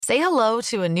Say hello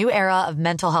to a new era of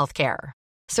mental health care.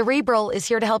 Cerebral is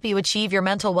here to help you achieve your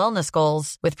mental wellness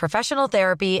goals with professional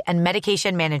therapy and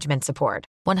medication management support.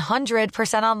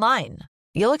 100% online.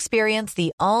 You'll experience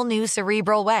the all-new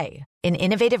Cerebral Way, an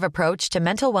innovative approach to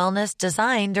mental wellness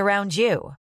designed around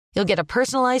you. You'll get a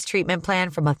personalized treatment plan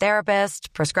from a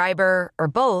therapist, prescriber, or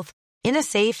both in a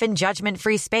safe and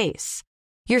judgment-free space.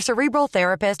 Your Cerebral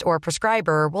therapist or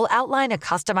prescriber will outline a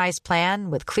customized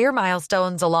plan with clear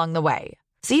milestones along the way,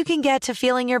 so you can get to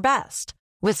feeling your best.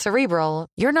 With Cerebral,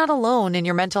 you're not alone in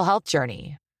your mental health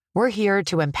journey. We're here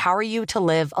to empower you to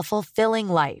live a fulfilling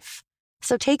life.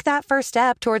 So take that first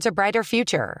step towards a brighter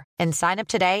future and sign up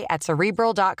today at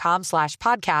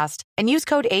Cerebral.com/podcast and use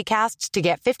code ACAST to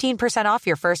get 15% off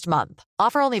your first month.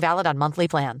 Offer only valid on monthly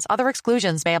plans. Other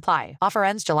exclusions may apply. Offer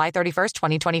ends July 31st,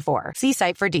 2024. See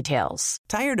site for details.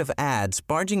 Tired of ads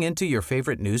barging into your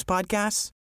favorite news podcasts?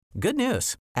 Good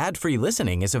news. Ad-free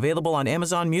listening is available on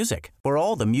Amazon Music for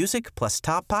all the music plus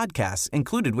top podcasts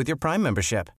included with your Prime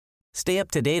membership. Stay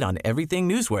up to date on everything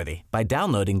newsworthy by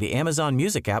downloading the Amazon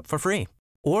Music app for free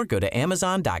or go to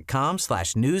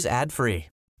amazon.com/news ad free.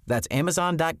 That's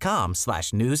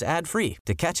amazon.com/news ad free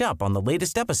to catch up on the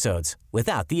latest episodes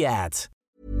without the ads.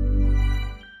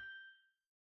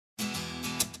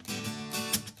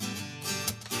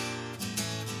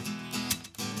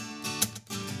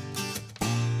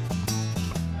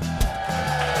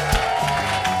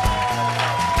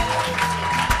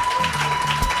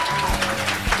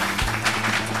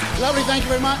 Lovely, thank you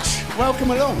very much.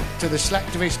 Welcome along to the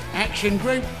Slacktivist Action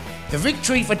Group. The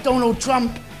victory for Donald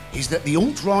Trump is that the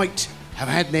alt-right have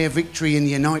had their victory in the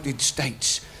United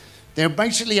States. They're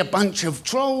basically a bunch of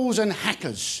trolls and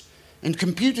hackers. And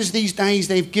computers these days,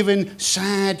 they've given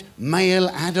sad male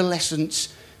adolescents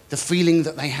the feeling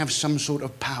that they have some sort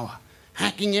of power.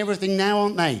 Hacking everything now,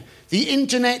 aren't they? The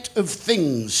Internet of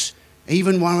Things.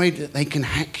 Even worried that they can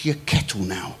hack your kettle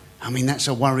now. I mean, that's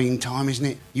a worrying time, isn't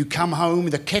it? You come home,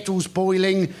 the kettle's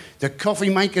boiling, the coffee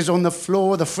maker's on the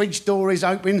floor, the fridge door is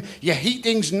open, your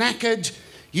heating's knackered.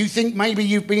 You think maybe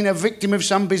you've been a victim of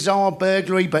some bizarre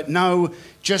burglary, but no,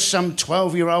 just some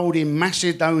 12-year-old in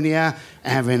Macedonia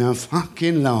having a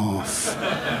fucking laugh.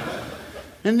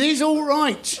 And these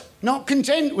alt-right, not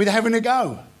content with having a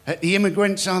go at the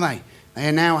immigrants, are they? They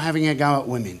are now having a go at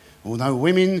women. Although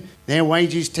women, their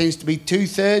wages tends to be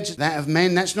 2/3 that of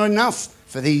men, that's not enough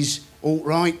for these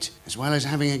alt-right. As well as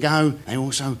having a go, they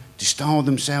also style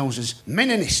themselves as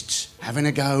meninists, having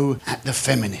a go at the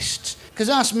feminists. Because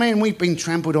us men, we've been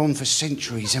trampled on for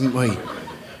centuries, haven't we?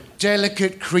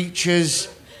 Delicate creatures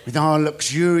with our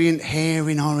luxuriant hair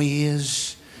in our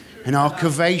ears and our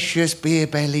curvaceous beer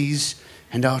bellies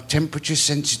and our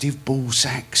temperature-sensitive ball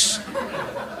sacks,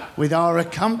 with our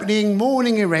accompanying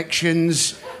morning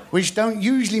erections, which don't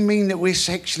usually mean that we're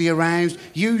sexually aroused,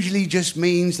 usually just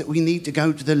means that we need to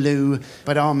go to the loo,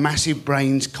 but our massive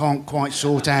brains can't quite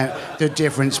sort out the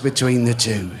difference between the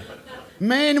two.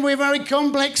 Men, we're very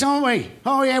complex, aren't we?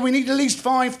 Oh yeah, we need at least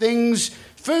 5 things: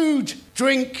 food,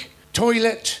 drink,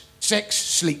 toilet, sex,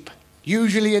 sleep.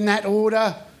 Usually in that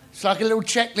order. It's like a little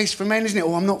checklist for men, isn't it?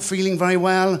 Oh, I'm not feeling very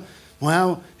well.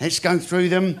 Well, let's go through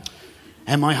them.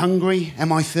 Am I hungry?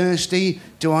 Am I thirsty?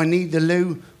 Do I need the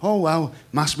loo? Oh, well,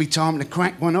 must be time to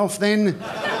crack one off then.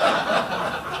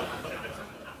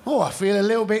 Oh, I feel a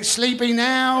little bit sleepy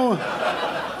now.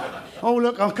 Oh,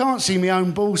 look, I can't see my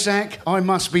own ballsack. I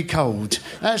must be cold.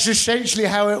 That's essentially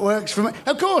how it works for me.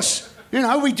 Of course, you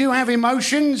know, we do have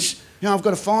emotions. You know, I've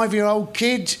got a 5-year-old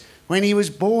kid. When he was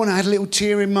born, I had a little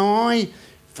tear in my eye.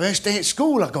 First day at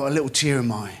school, I got a little tear in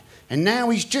my eye. And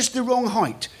now he's just the wrong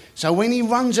height. So when he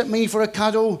runs at me for a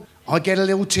cuddle, I get a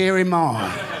little tear in my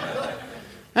eye.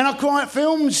 And I cry at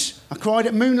films. I cried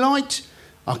at Moonlight.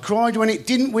 I cried when it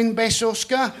didn't win Best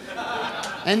Oscar.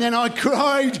 And then I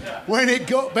cried when it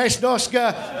got Best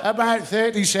Oscar about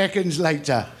 30 seconds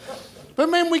later. But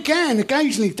men, we can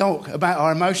occasionally talk about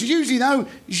our emotions. Usually, though,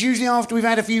 it's usually after we've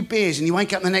had a few beers and you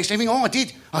wake up the next day and think, oh,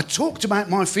 I talked about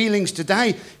my feelings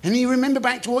today. And you remember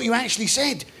back to what you actually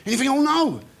said. And you think,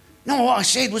 oh, no, what I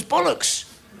said was bollocks.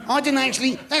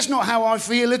 That's not how I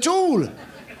feel at all.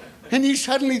 And you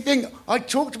suddenly think, I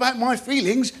talked about my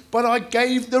feelings, but I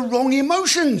gave the wrong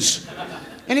emotions.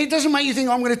 And it doesn't make you think,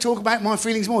 I'm going to talk about my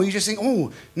feelings more. You just think,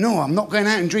 oh, no, I'm not going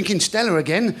out and drinking Stella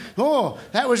again. Oh,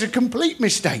 that was a complete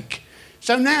mistake.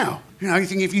 So now, you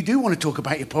think if you do want to talk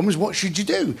about your problems, what should you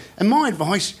do? And my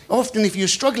advice, often if you're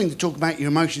struggling to talk about your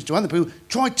emotions to other people,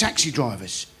 try taxi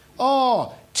drivers.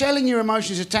 Oh, telling your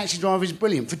emotions to a taxi driver is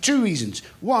brilliant for 2 reasons.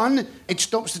 1, it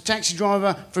stops the taxi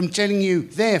driver from telling you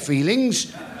their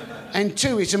feelings. And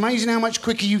 2, it's amazing how much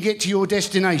quicker you get to your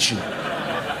destination.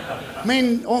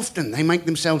 Men often, they make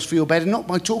themselves feel better not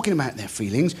by talking about their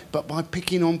feelings, but by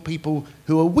picking on people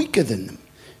who are weaker than them.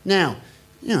 Now,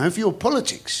 if your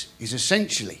politics is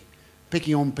essentially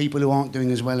picking on people who aren't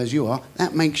doing as well as you are,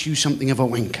 that makes you something of a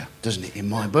wanker, doesn't it, in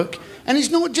my book? And it's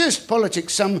not just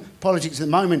politics. Some politics at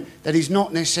the moment that is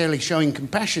not necessarily showing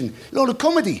compassion. A lot of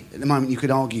comedy at the moment, you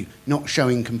could argue, not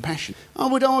showing compassion. I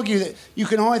would argue that you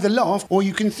can either laugh or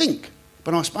you can think.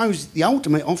 But I suppose the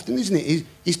ultimate often, isn't it,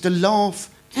 is to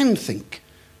laugh and think.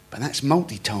 But that's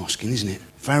multitasking, isn't it?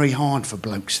 Very hard for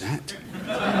blokes,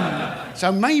 that.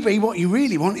 So maybe what you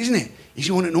really want, isn't it, is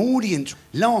you want an audience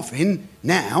laughing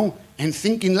now and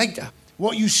thinking later.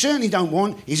 What you certainly don't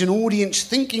want is an audience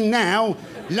thinking now,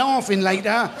 laughing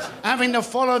later, having to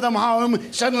follow them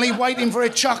home, suddenly waiting for a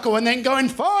chuckle and then going,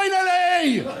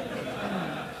 finally!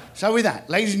 So with that,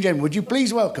 ladies and gentlemen, would you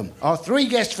please welcome our three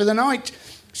guests for the night,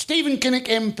 Stephen Kinnock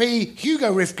MP,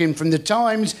 Hugo Rifkin from The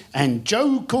Times and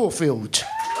Joe Caulfield.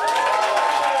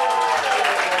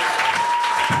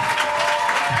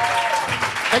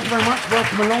 Thank you very much.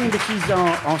 Welcome along. This is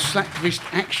our Slacktivist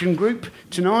Action Group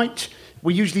tonight.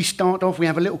 We usually start off, we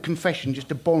have a little confession,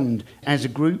 just a bond as a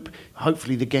group.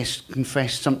 Hopefully the guests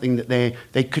confess something that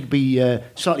they could be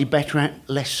slightly better at,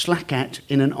 less slack at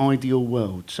in an ideal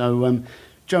world. So,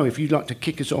 Joe, if you'd like to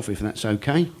kick us off, if that's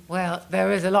okay. Well,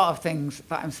 there is a lot of things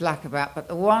that I'm slack about, but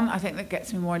the one I think that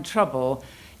gets me more in trouble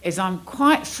is I'm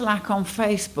quite slack on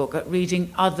Facebook at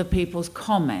reading other people's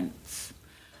comments.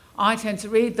 I tend to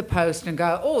read the post and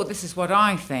go, oh, this is what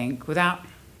I think, without...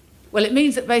 Well, it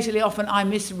means that basically often I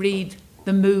misread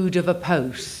the mood of a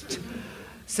post.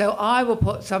 So I will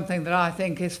put something that I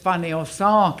think is funny or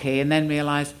sarky and then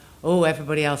realise, oh,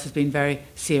 everybody else has been very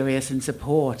serious and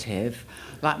supportive.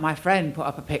 Like my friend put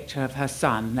up a picture of her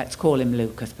son, let's call him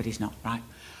Lucas, but he's not, right?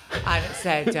 And it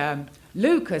said,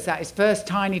 Lucas at his first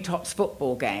Tiny Tots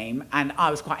football game, and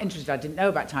I was quite interested, I didn't know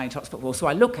about Tiny Tots football, so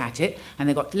I look at it, and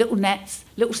they've got little nets,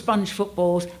 little sponge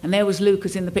footballs, and there was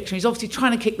Lucas in the picture. He's obviously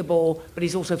trying to kick the ball, but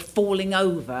he's also falling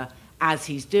over as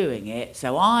he's doing it,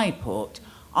 so I'd put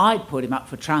him up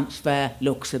for transfer,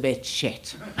 looks a bit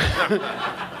shit.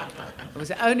 It was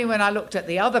only when I looked at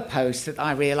the other post that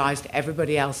I realised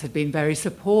everybody else had been very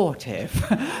supportive.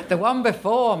 The one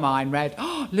before mine read,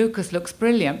 oh, Lucas looks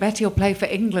brilliant, bet he'll play for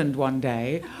England one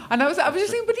day. And I was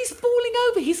just thinking, but he's falling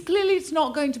over. It's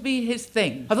not going to be his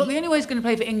thing. I thought the only way he's going to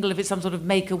play for England if it's some sort of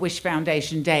Make-A-Wish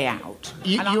Foundation day out.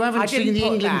 You haven't seen the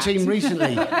England team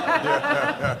recently.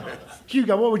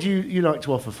 Hugo, what would you like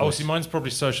to offer for us? See, mine's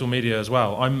probably social media as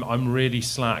well. I'm really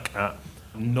slack at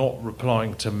not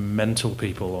replying to mental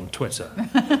people on Twitter.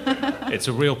 It's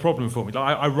a real problem for me.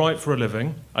 I write for a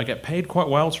living. I get paid quite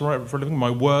well to write for a living. My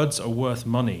words are worth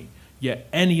money. Yet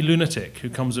any lunatic who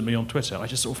comes at me on Twitter, I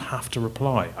just sort of have to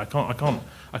reply. I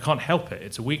can't help it.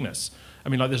 It's a weakness. I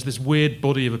mean, there's this weird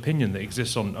body of opinion that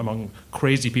exists among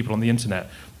crazy people on the internet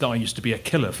that I used to be a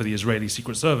killer for the Israeli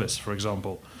Secret Service, for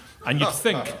example. And you'd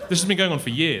think, this has been going on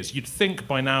for years, you'd think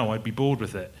by now I'd be bored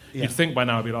with it. Yeah. You'd think by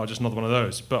now I'd be like, just another one of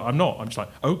those. But I'm not. I'm just like,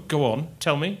 oh, go on,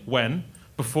 tell me, when?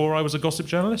 Before I was a gossip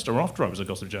journalist or after I was a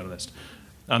gossip journalist?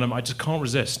 And I just can't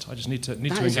resist. I just need to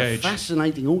engage. That is a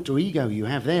fascinating alter ego you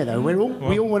have there, though.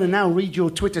 We all want to now read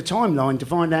your Twitter timeline to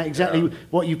find out exactly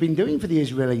what you've been doing for the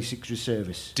Israeli Secret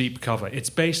Service. Deep cover. It's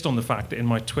based on the fact that in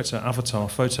my Twitter avatar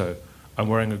photo, I'm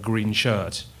wearing a green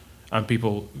shirt. And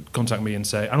people contact me and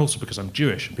say, and also because I'm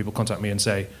Jewish, and people contact me and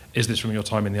say, is this from your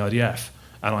time in the IDF?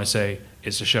 And I say,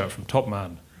 it's a shirt from Top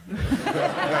Man.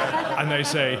 And they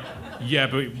say, yeah,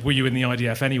 but were you in the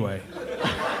IDF anyway?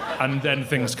 And then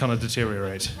things kind of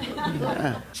deteriorate.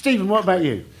 Stephen, what about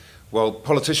you? Well,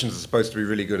 politicians are supposed to be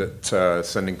really good at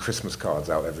sending Christmas cards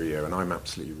out every year, and I'm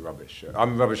absolutely rubbish.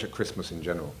 I'm rubbish at Christmas in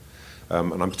general.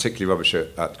 And I'm particularly rubbish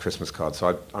at Christmas cards,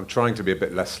 so I'm trying to be a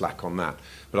bit less slack on that.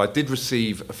 But I did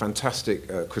receive a fantastic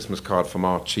Christmas card from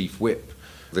our chief whip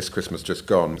this Christmas just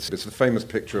gone. It's the famous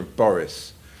picture of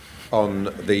Boris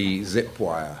on the zip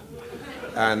wire.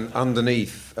 And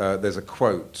underneath, there's a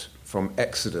quote from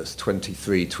Exodus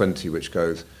 23:20, which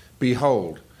goes,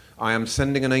 "Behold, I am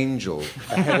sending an angel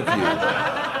ahead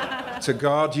of you to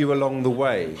guard you along the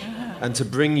way and to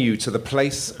bring you to the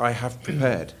place I have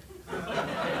prepared."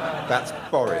 That's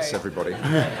Boris, everybody.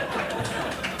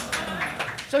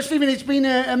 So, Stephen, it's been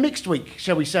a mixed week,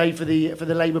 shall we say, for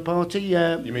the Labour Party.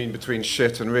 You mean between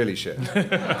shit and really shit?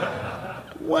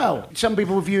 Well, some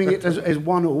people are viewing it as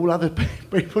 1-1, other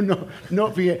people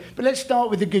not viewing it. But let's start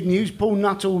with the good news. Paul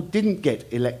Nuttall didn't get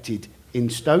elected in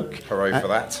Stoke. Hooray for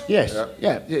that. Yes,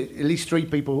 yeah. At least 3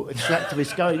 people at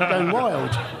Slacktivists going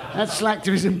wild. That's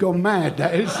Slacktivism gone mad,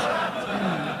 that is.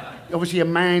 Obviously a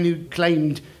man who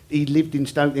claimed he lived in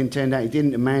Stoke, then turned out he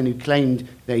didn't. A man who claimed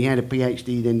that he had a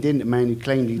PhD, then didn't. A man who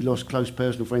claimed he'd lost close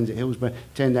personal friends at Hillsborough,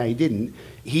 turned out he didn't.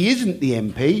 He isn't the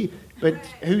MP, but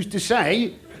who's to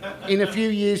say in a few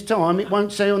years' time it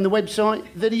won't say on the website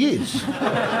that he is?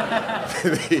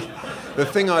 The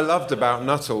thing I loved about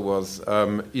Nuttall was,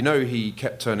 he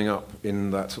kept turning up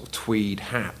in that sort of tweed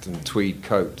hat and tweed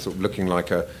coat, sort of looking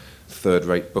like a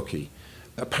third-rate bookie.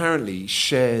 Apparently,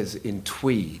 shares in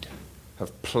tweed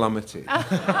have plummeted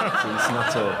since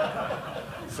Nuttall.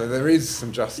 So there is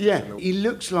some justice. Yeah, he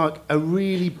looks like a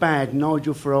really bad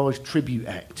Nigel Farage tribute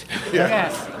act.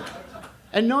 Yes.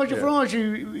 And Nigel Farage,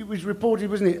 who it was reported,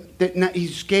 wasn't it, that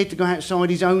he's scared to go outside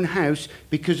his own house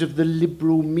because of the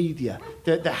liberal media,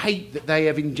 the hate that they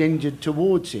have engendered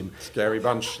towards him. Scary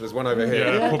bunch. There's one over here.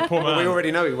 Yeah. Poor man. We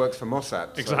already know he works for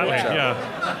Mossad. Exactly, So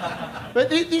yeah. But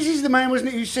this is the man, wasn't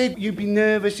it, who said you'd be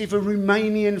nervous if a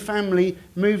Romanian family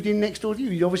moved in next door to you.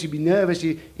 You'd obviously be nervous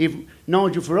if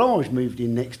Nigel Farage moved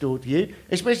in next door to you,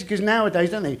 especially because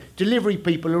nowadays, don't they, delivery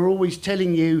people are always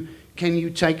telling you, can you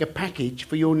take a package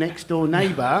for your next-door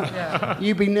neighbour? Yeah.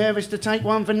 You'd be nervous to take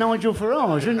one for Nigel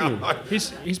Farage, wouldn't you?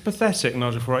 He's pathetic,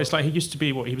 Nigel Farage. It's like he used to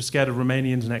be, he was scared of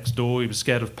Romanians next door, he was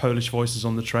scared of Polish voices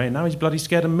on the train, now he's bloody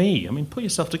scared of me. I mean, put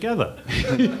yourself together.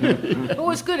 Well,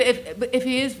 it's good. If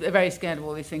he is very scared of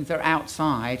all these things that are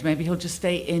outside, maybe he'll just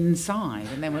stay inside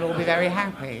and then we'll all be very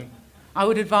happy. I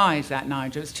would advise that,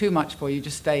 Nigel. It's too much for you.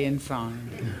 Just stay inside.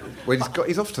 Well,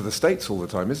 he's off to the States all the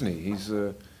time, isn't he? He's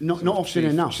not often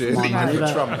enough. Cheerleader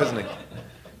for Trump, isn't he?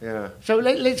 Yeah. So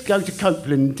let's go to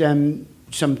Copeland.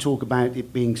 Some talk about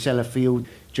it being Sellafield.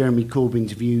 Jeremy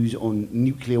Corbyn's views on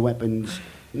nuclear weapons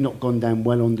not gone down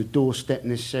well on the doorstep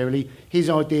necessarily. His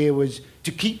idea was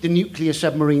to keep the nuclear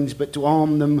submarines but to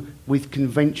arm them with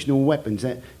conventional weapons.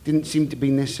 That didn't seem to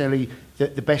be necessarily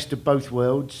the best of both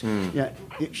worlds. Yeah,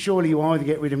 surely you either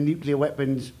get rid of nuclear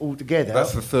weapons altogether.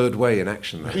 That's the third way in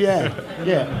action, though.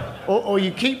 Yeah. Or you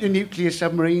keep the nuclear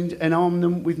submarines and arm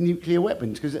them with nuclear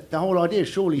weapons, because the whole idea,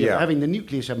 surely, of having the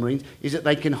nuclear submarines is that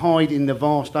they can hide in the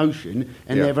vast ocean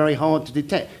and they're very hard to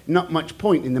detect. Not much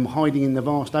point in them hiding in the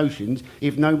vast oceans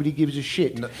if nobody gives a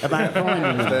shit about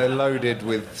finding them. They're loaded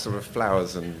with sort of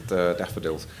flowers and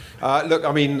daffodils. Look,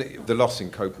 I mean, the loss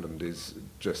in Copeland is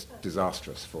just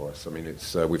disastrous for us. I mean,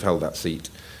 we've held that seat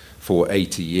for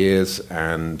 80 years,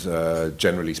 and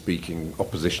generally speaking,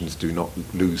 oppositions do not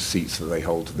lose seats that they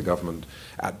hold to the government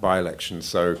at by-elections.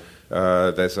 So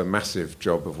there's a massive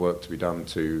job of work to be done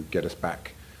to get us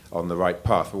back on the right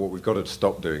path. But what we've got to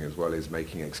stop doing as well is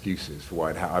making excuses for why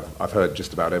I've heard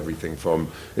just about everything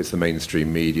from it's the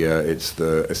mainstream media, it's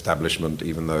the establishment,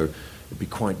 even though it'd be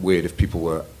quite weird if people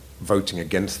were voting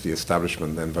against the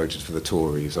establishment then voted for the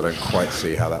Tories. I don't quite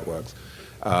see how that works.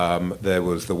 There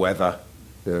was the weather,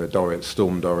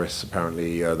 Storm Doris,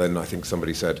 apparently. Then I think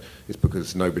somebody said it's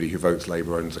because nobody who votes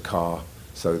Labour owns a car,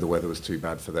 so the weather was too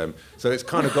bad for them. So it's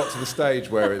kind of got to the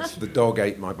stage where it's the dog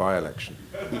ate my by-election.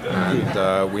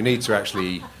 And we need to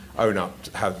actually own up,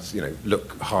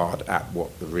 look hard at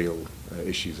what the real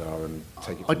issues are and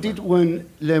take it from I did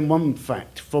learn one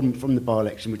fact from the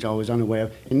by-election, which I was unaware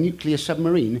of. A nuclear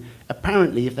submarine,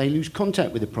 apparently, if they lose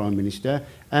contact with the Prime Minister,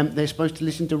 they're supposed to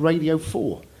listen to Radio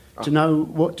 4 to know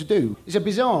what to do. It's a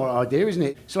bizarre idea, isn't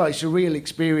it? It's like a surreal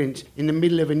experience in the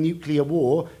middle of a nuclear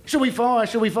war. Shall we fire?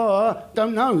 Shall we fire?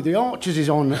 Don't know. The Archers is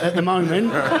on at the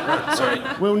moment. Sorry.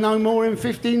 We'll know more in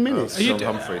 15 minutes. Are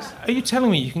you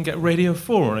telling me you can get Radio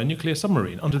 4 on a nuclear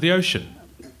submarine under the ocean?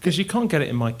 Because you can't get it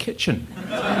in my kitchen.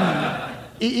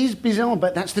 It is bizarre,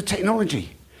 but that's the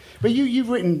technology. But you've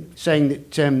written saying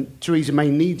that Theresa May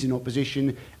needs an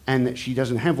opposition and that she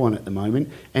doesn't have one at the moment,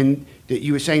 and that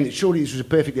you were saying that surely this was a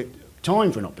perfect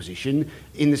time for an opposition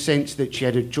in the sense that she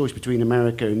had a choice between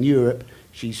America and Europe.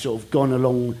 She's sort of gone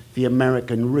along the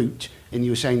American route, and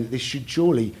you were saying that this should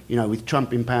surely, with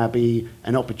Trump in power, be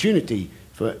an opportunity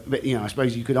for... But, I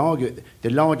suppose you could argue that the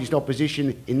largest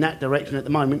opposition in that direction at the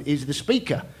moment is the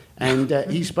Speaker. And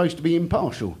he's supposed to be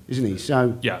impartial, isn't he?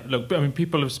 So yeah, look, I mean,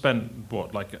 people have spent,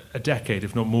 a decade,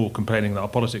 if not more, complaining that our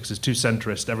politics is too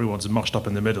centrist, everyone's mushed up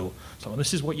in the middle. So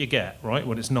this is what you get, right,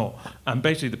 when it's not. And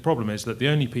basically the problem is that the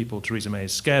only people Theresa May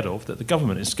is scared of, that the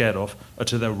government is scared of, are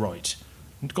to their right.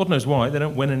 And God knows why, they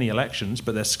don't win any elections,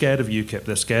 but they're scared of UKIP,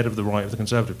 they're scared of the right of the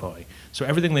Conservative Party. So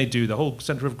everything they do, the whole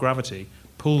centre of gravity,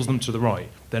 pulls them to the right.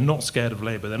 They're not scared of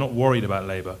Labour, they're not worried about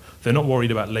Labour, they're not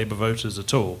worried about Labour voters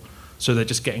at all. So they're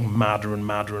just getting madder and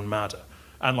madder and madder,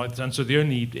 and so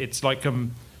it's like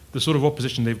the sort of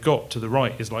opposition they've got to the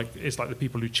right is like the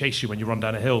people who chase you when you run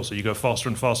down a hill, so you go faster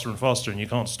and faster and faster and you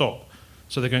can't stop.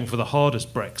 So they're going for the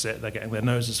hardest Brexit. They're getting their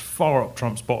nose as far up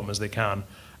Trump's bottom as they can,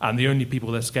 And the only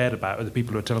people they're scared about are the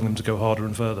people who are telling them to go harder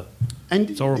and further. And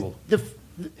it's horrible.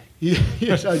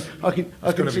 Yes, I can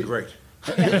It's going to see. be great.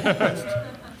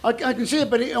 I can see it,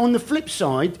 but on the flip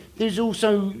side, there's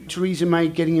also Theresa May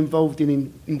getting involved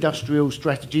in industrial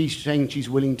strategy, saying she's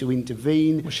willing to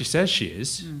intervene. Well, she says she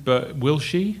is, but will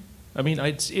she? I mean,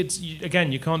 it's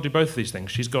again, you can't do both of these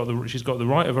things. She's got the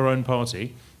right of her own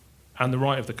party, and the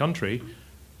right of the country,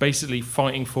 basically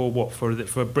fighting for what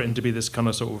for Britain to be this kind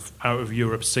of sort of out of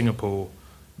Europe Singapore,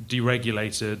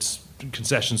 deregulated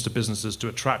concessions to businesses to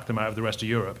attract them out of the rest of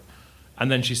Europe. And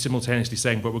then she's simultaneously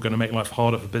saying, but we're going to make life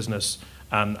harder for business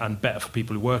and better for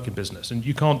people who work in business. And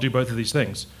you can't do both of these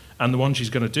things. And the one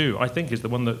she's going to do, I think, is the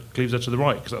one that cleaves her to the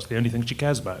right, because that's the only thing she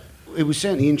cares about. It was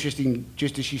certainly interesting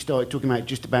just as she started talking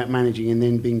about managing and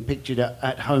then being pictured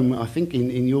at home, I think,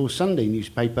 in your Sunday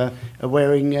newspaper,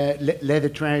 wearing leather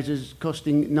trousers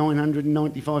costing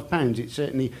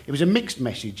 £995. It was a mixed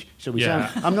message, so we say.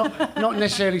 I'm not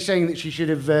necessarily saying that she should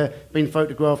have been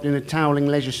photographed in a toweling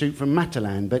leisure suit from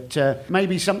Matalan, but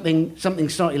maybe something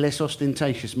slightly less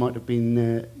ostentatious might have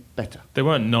been better. They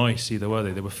weren't nice either, were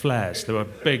they? They were flares. They were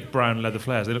big brown leather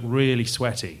flares. They looked really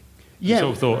sweaty. Yeah. I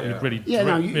sort of thought it really...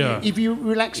 If you're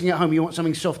relaxing at home, you want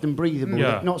something soft and breathable,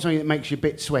 not something that makes you a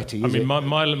bit sweaty, is it?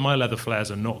 My leather flares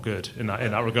are not good in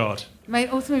that regard.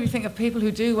 Also made me think of people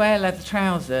who do wear leather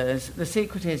trousers. The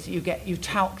secret is you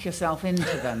talc yourself into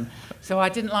them. So I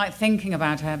didn't like thinking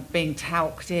about her being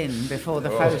talked in before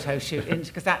the photo shoot,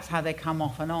 because that's how they come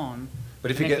off and on. But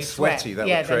if you get sweaty, that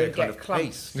would create a kind of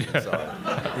paste inside.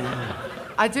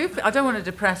 I don't want to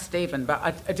depress Stephen, but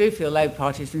I do feel Labour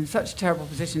Party is in such a terrible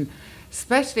position,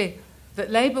 especially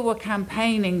that Labour were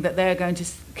campaigning that they're going to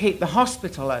keep the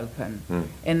hospital open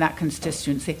in that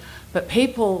constituency, but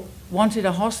people wanted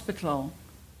a hospital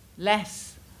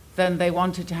less than they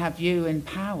wanted to have you in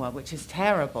power, which is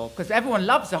terrible, because everyone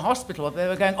loves a hospital. They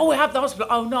were going, we have the hospital.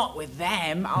 Oh, not with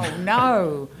them. Oh,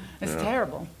 no. It's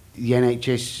terrible. The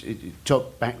NHS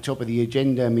top of the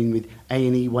agenda. I mean, with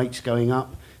A&E waits going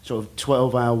up, sort of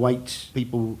 12-hour waits,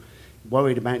 people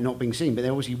worried about not being seen, but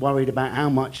they're obviously worried about how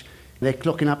much they're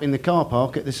clocking up in the car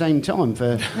park at the same time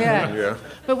for... Yeah.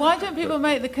 But why don't people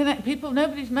make the connection?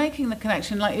 Nobody's making the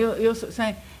connection, like you're sort of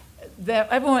saying.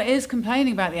 Everyone is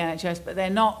complaining about the NHS, but they're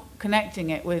not connecting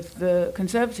it with the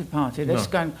Conservative Party. They're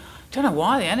just going, don't know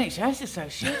why the NHS is so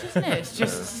shit, isn't it? It's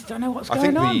just, don't know what's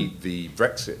going on. I think the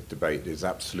Brexit debate is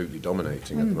absolutely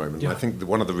dominating at the moment. Yeah. I think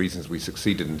one of the reasons we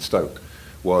succeeded in Stoke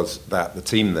was that the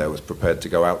team there was prepared to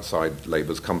go outside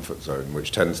Labour's comfort zone,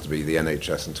 which tends to be the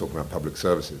NHS and talking about public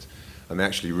services. And they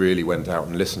actually really went out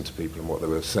and listened to people and what they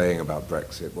were saying about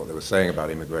Brexit, what they were saying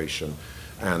about immigration.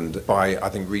 And by, I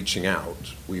think, reaching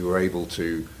out, we were able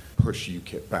to push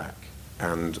UKIP back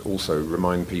and also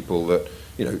remind people that,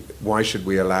 why should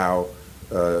we allow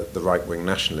the right-wing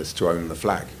nationalists to own the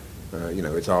flag?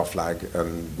 It's our flag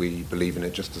and we believe in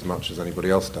it just as much as anybody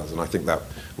else does. And I think that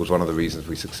was one of the reasons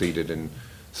we succeeded in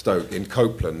Stoke. In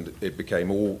Copeland, it became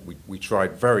we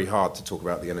tried very hard to talk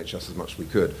about the NHS as much as we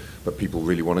could, but people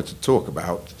really wanted to talk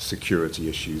about security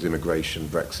issues, immigration,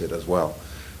 Brexit as well.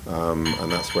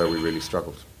 And that's where we really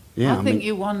struggled. Yeah, I think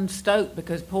you won Stoke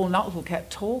because Paul Nuttall kept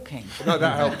talking. No,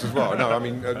 that helped as well. No, I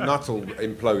mean, Nuttall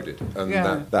imploded, and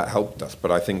that helped us.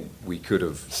 But I think we could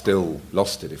have still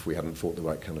lost it if we hadn't fought the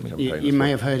right kind of campaign. You may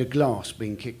have heard a glass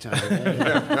being kicked over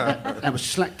there. That was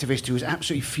Slacktivist, who was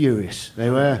absolutely furious. They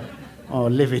were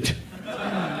livid.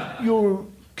 Your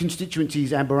constituency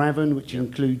is Aberavon, which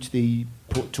includes the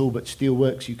Port Talbot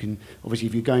Steelworks. You can, obviously,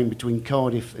 if you're going between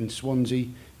Cardiff and Swansea,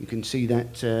 you can see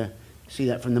that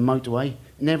from the motorway.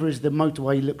 Never has the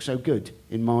motorway looked so good,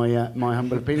 in my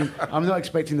humble opinion. I'm not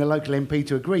expecting the local MP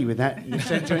to agree with that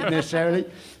sentiment necessarily.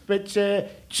 But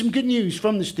some good news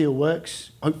from the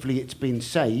steelworks. Hopefully it's been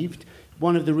saved.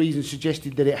 One of the reasons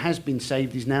suggested that it has been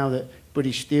saved is now that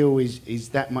British Steel is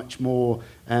that much more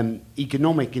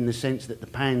economic in the sense that the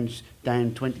pound's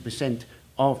down 20%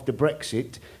 after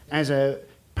Brexit. As a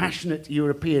passionate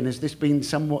European, has this been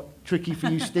somewhat tricky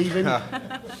for you, Stephen?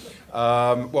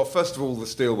 Well, first of all, the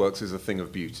steelworks is a thing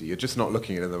of beauty. You're just not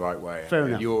looking at it in the right way. Fair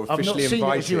enough. You're I've officially not seen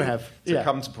invited it as you have. to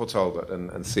come to Port Talbot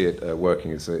and see it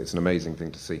working. It's an amazing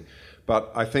thing to see.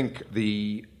 But I think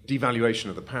the devaluation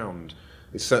of the pound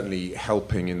is certainly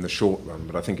helping in the short run,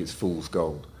 but I think it's fool's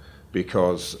gold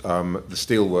because the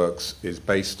steelworks is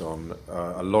based on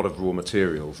a lot of raw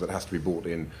materials that has to be bought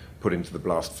in, put into the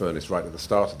blast furnace right at the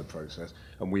start of the process,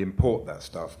 and we import that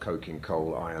stuff, coking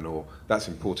coal, iron ore, that's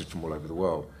imported from all over the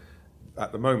world.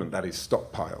 At the moment, that is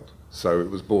stockpiled, so it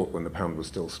was bought when the pound was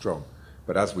still strong.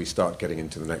 But as we start getting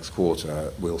into the next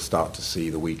quarter, we'll start to see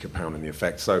the weaker pound and the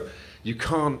effects. So you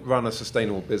can't run a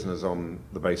sustainable business on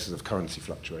the basis of currency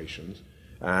fluctuations.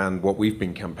 And what we've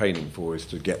been campaigning for is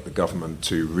to get the government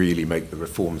to really make the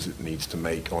reforms it needs to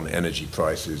make on energy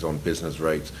prices, on business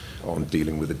rates, on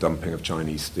dealing with the dumping of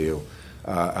Chinese steel.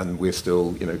 And we're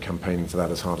still, campaigning for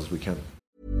that as hard as we can.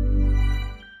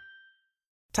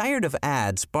 Tired of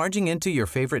ads barging into your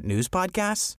favorite news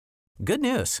podcasts? Good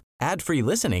news. Ad-free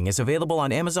listening is available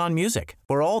on Amazon Music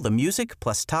for all the music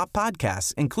plus top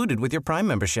podcasts included with your Prime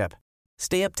membership.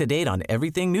 Stay up to date on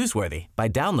everything newsworthy by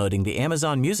downloading the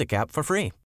Amazon Music app for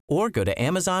free or go to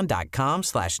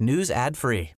amazon.com/news ad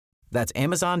free. That's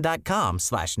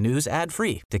amazon.com/news ad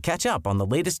free to catch up on the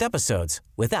latest episodes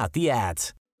without the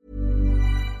ads.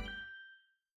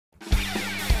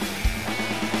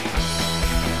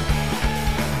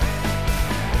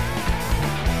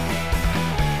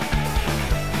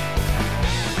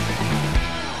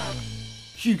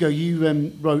 Hugo,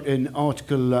 you wrote an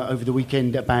article over the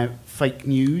weekend about fake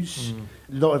news.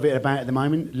 A lot of it about at the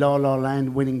moment. La La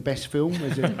Land winning Best Film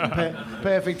is a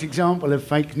perfect example of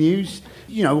fake news.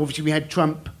 Obviously we had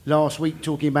Trump last week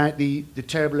talking about the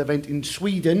terrible event in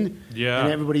Sweden. Yeah.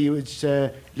 And everybody was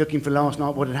looking for last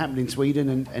night what had happened in Sweden,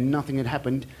 and nothing had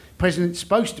happened. President's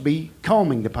supposed to be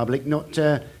calming the public, not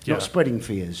spreading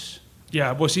fears.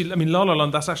 Yeah, well, see, La La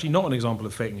Land, that's actually not an example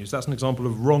of fake news. That's an example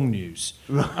of wrong news.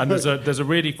 Right. And there's a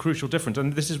really crucial difference.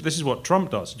 And this is what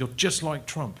Trump does. You're just like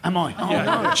Trump. Am I? Oh, yeah,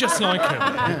 no. Just like him.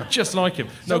 Yeah. Just like him.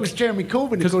 So was Jeremy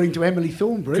Corbyn, according to Emily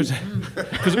Thornberry. Because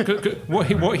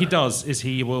what he does is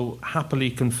he will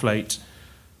happily conflate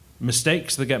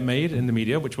mistakes that get made in the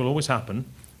media, which will always happen,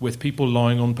 with people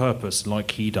lying on purpose,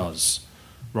 like he does.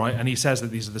 Right, and he says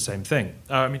that these are the same thing.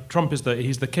 Trump he's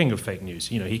the king of fake news.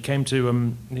 He came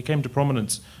to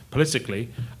prominence politically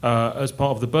as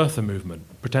part of the birther movement,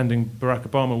 pretending Barack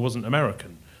Obama wasn't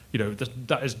American.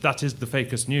 That is the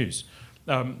fakest news.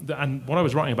 And what I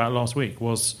was writing about last week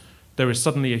was there is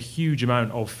suddenly a huge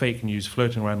amount of fake news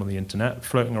floating around on the internet,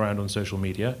 floating around on social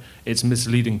media. It's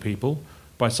misleading people.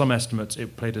 By some estimates,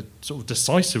 it played a sort of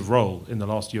decisive role in the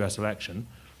last US election.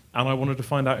 And I wanted to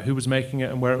find out who was making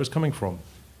it and where it was coming from,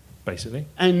 basically.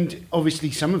 And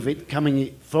obviously some of it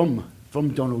coming from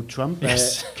Donald Trump.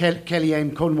 Yes.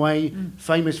 Kellyanne Conway,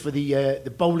 famous for the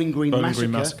Bowling Green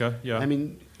Massacre. Yeah.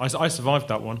 I survived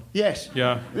that one. Yes.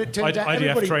 Yeah.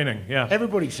 IDF training, yeah.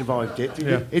 Everybody survived it.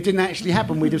 Yeah. It didn't actually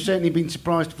happen. We'd have certainly been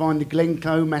surprised to find the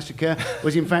Glencoe massacre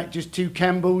was in fact just two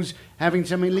Campbells having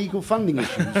some illegal funding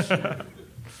issues.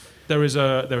 There is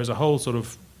a whole sort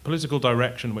of political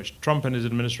direction which Trump and his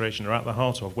administration are at the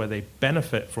heart of, where they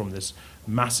benefit from this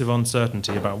massive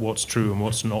uncertainty about what's true and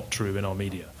what's not true in our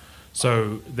media.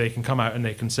 So they can come out and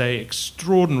they can say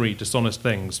extraordinary dishonest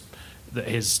things, that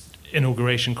his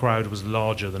inauguration crowd was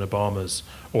larger than Obama's,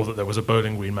 or that there was a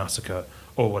Bowling Green massacre,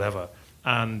 or whatever.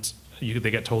 And they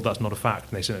get told that's not a fact,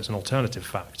 and they say it's an alternative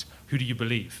fact. Who do you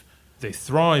believe? They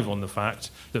thrive on the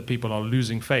fact that people are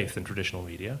losing faith in traditional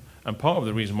media, and part of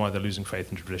the reason why they're losing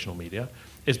faith in traditional media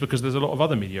is because there's a lot of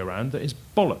other media around that is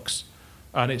bollocks,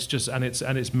 and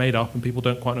it's made up, and people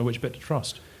don't quite know which bit to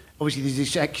trust. Obviously, there's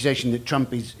this accusation that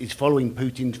Trump is following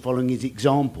Putin, following his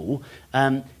example,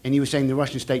 and you were saying the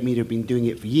Russian state media have been doing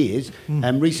it for years.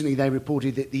 Recently, they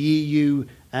reported that the EU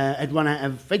had run out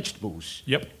of vegetables.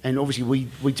 Yep. And obviously,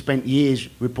 we'd spent years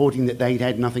reporting that they'd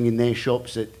had nothing in their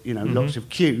shops, that lots of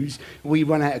queues. We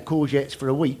run out of courgettes for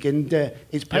a week, and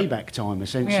it's payback time,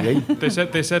 essentially. Yeah.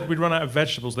 They said we'd run out of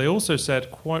vegetables. They also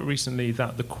said quite recently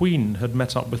that the Queen had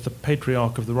met up with the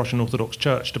Patriarch of the Russian Orthodox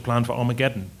Church to plan for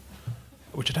Armageddon,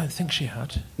 which I don't think she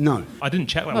had. No. I didn't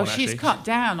check that well, one, actually. Well, she's cut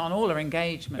down on all her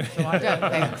engagements, so I don't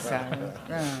think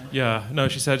so. Yeah, no,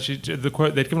 she said, the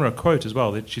quote, they'd given her a quote as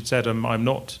well. She'd said, I'm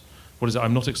not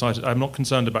excited, I'm not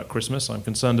concerned about Christmas, I'm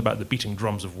concerned about the beating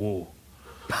drums of war.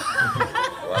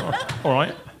 All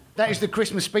right. That is the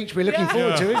Christmas speech we're looking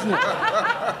forward to, isn't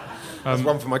it? That's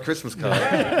one for my Christmas card.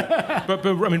 But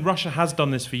I mean, Russia has done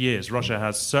this for years. Russia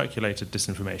has circulated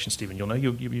disinformation. Stephen, you'll know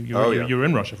you were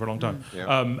in Russia for a long time.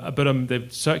 But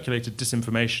they've circulated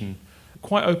disinformation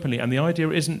quite openly, and the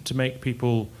idea isn't to make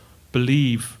people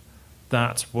believe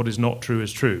that what is not true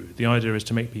is true. The idea is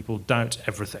to make people doubt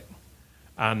everything,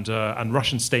 and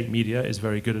Russian state media is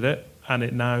very good at it, and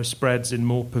it now spreads in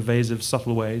more pervasive,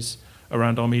 subtle ways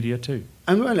around our media too.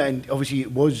 And obviously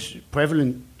it was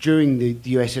prevalent during the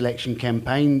US election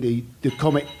campaign, the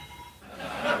comic...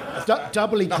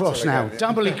 doubly cross now,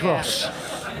 doubly cross.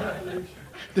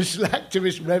 The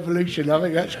Slacktivist revolution, I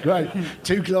think that's great.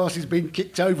 2 glasses being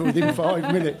kicked over within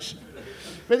 5 minutes.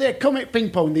 But there, Comet Ping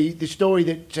Pong, the story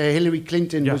that Hillary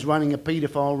Clinton Yeah. was running a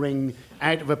paedophile ring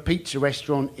out of a pizza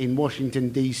restaurant in Washington,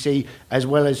 D.C., as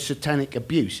well as satanic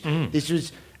abuse. This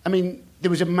was, I mean,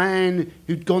 there was a man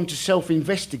who'd gone to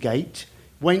self-investigate,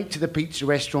 went to the pizza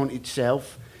restaurant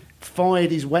itself,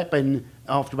 fired his weapon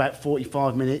after about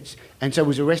 45 minutes, and so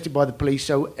was arrested by the police.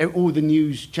 So all the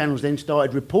news channels then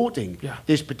started reporting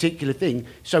this particular thing.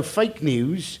 So fake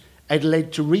news had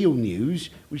led to real news,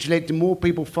 which led to more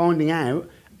people finding out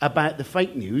about the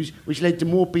fake news, which led to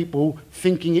more people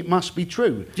thinking it must be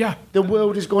true. Yeah. The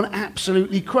world has gone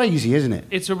absolutely crazy, isn't it?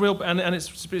 It's a real, and it's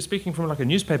speaking from like a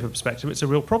newspaper perspective, it's a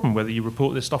real problem whether you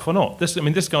report this stuff or not.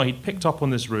 This guy, he picked up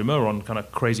on this rumour on kind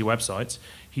of crazy websites.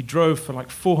 He drove for like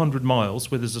 400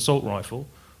 miles with his assault rifle,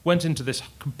 went into this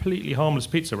completely harmless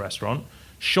pizza restaurant,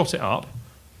 shot it up,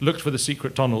 looked for the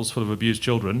secret tunnels full of abused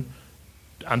children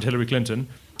and Hillary Clinton,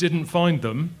 didn't find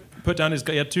them,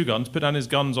 he had 2 guns, put down his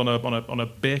guns on a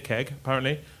beer keg,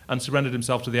 apparently, and surrendered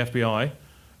himself to the FBI.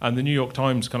 And the New York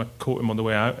Times kind of caught him on the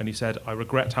way out, and he said, "I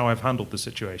regret how I've handled the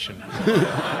situation."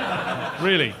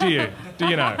 Really? Do you? Do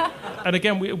you know? And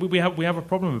again, we have a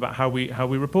problem about how we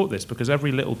report this, because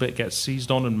every little bit gets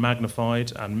seized on and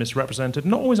magnified and misrepresented,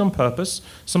 not always on purpose,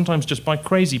 sometimes just by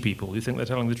crazy people who think they're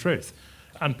telling the truth.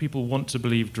 And people want to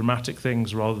believe dramatic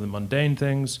things rather than mundane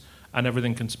things, and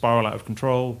everything can spiral out of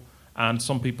control. And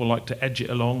some people like to edge it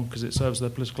along because it serves their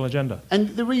political agenda.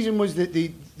 And the reason was that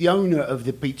the owner of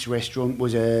the pizza restaurant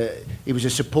was a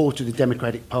supporter of the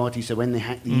Democratic Party, so when they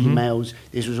hacked the emails,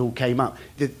 this all came up.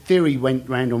 The theory went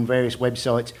round on various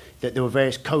websites that there were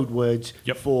various code words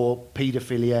for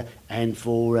paedophilia and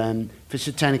for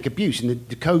satanic abuse, and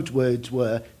the code words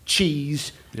were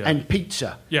cheese and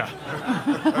pizza. Yeah.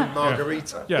 And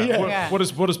margarita. What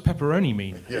does pepperoni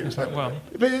mean? It's like, well.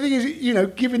 But the thing is,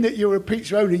 given that you're a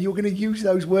pizza owner, you're going to use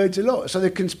those words a lot. So the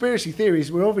conspiracy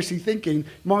theories were obviously thinking,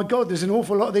 my God, there's an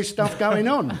awful lot of this stuff going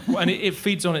on. Well, and it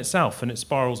feeds on itself and it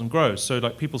spirals and grows. So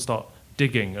like people start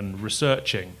digging and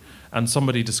researching, and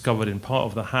somebody discovered in part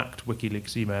of the hacked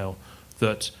WikiLeaks email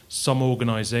that some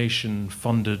organisation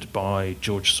funded by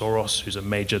George Soros, who's a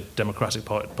major Democratic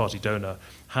Party donor,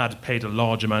 had paid a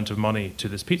large amount of money to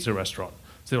this pizza restaurant.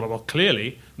 So they were like, well,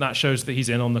 clearly that shows that he's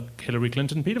in on the Hillary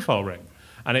Clinton paedophile ring.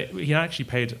 And he actually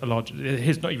paid a large...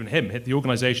 not even him, the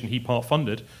organisation he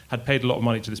part-funded had paid a lot of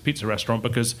money to this pizza restaurant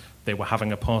because they were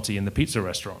having a party in the pizza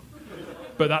restaurant.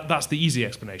 But that's the easy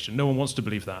explanation. No one wants to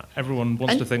believe that. Everyone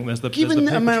wants to think there's the Given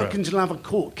that paper Americans trail. love a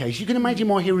court case, you can imagine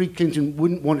why Hillary Clinton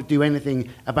wouldn't want to do anything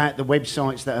about the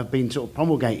websites that have been sort of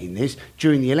promulgating this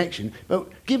during the election. But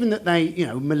given that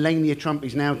Melania Trump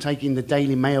is now taking the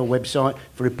Daily Mail website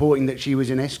for reporting that she was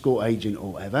an escort agent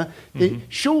or whatever,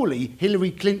 surely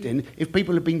Hillary Clinton, if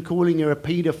people have been calling her a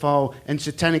paedophile and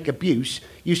satanic abuse,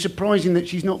 you're surprising that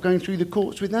she's not going through the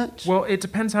courts with that? Well, it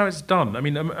depends how it's done. I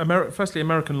mean, firstly,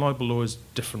 American libel law is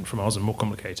different from ours and more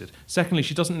complicated. Secondly,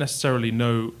 she doesn't necessarily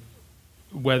know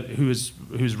who's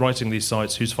writing these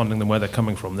sites, who's funding them, where they're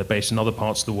coming from. They're based in other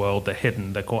parts of the world. They're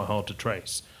hidden. They're quite hard to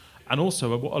trace. And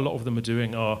also, what a lot of them are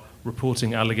doing are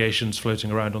reporting allegations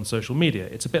floating around on social media.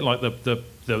 It's a bit like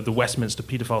the Westminster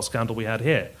paedophile scandal we had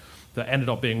here that ended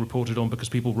up being reported on because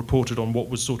people reported on what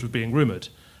was sort of being rumoured.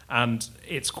 And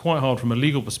it's quite hard from a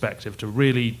legal perspective to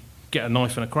really get a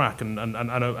knife in a crack and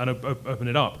open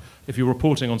it up. If you're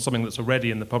reporting on something that's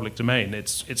already in the public domain,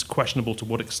 it's questionable to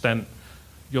what extent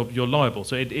you're liable.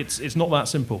 So it's not that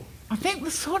simple. I think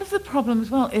the problem as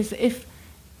well is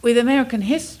with American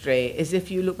history is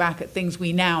if you look back at things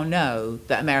we now know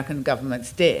that American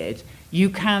governments did, you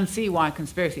can see why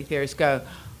conspiracy theorists go,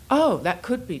 oh, that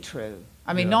could be true.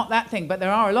 I mean, not that thing, but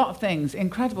there are a lot of things,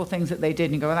 incredible things that they did,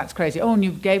 and you go, well, that's crazy. Oh, and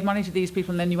you gave money to these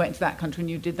people, and then you went to that country and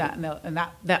you did that, and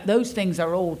that those things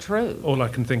are all true. All I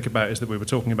can think about is that we were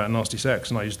talking about nasty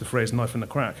sex, and I used the phrase knife in the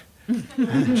crack.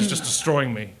 Which is just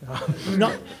destroying me.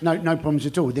 No problems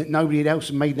at all. Nobody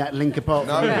else made that link apart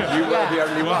from you. You were the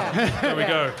only one. There we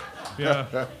go.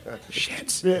 Yeah.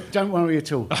 Shit. Yeah, don't worry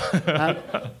at all.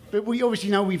 But we obviously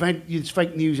know we've had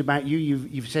fake news about you.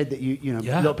 You've said that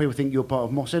a lot of people think you're part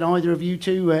of Mossad. Either of you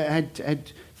two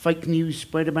had fake news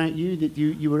spread about you that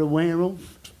you were aware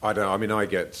of? I don't. I mean, I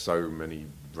get so many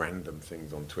random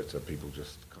things on Twitter. People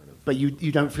just kind of. But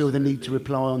you don't feel the need to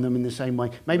reply on them in the same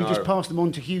way. Maybe just pass them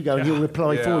on to Hugo and he'll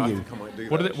reply for you. I think I might do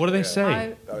what that, do they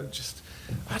say?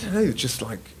 I don't know. Just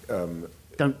like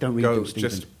don't read them,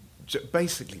 Stephen. Just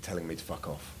basically telling me to fuck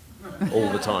off all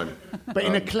the time. But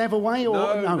in a clever way, or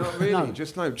no? Not really. No.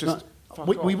 Just fuck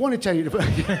we off. want to tell you to.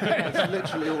 That's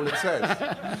literally all it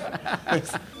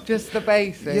says. Just the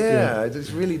basics. Yeah,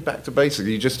 it's really back to basics.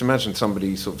 You just imagine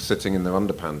somebody sort of sitting in their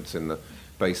underpants in the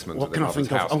basement What of can their I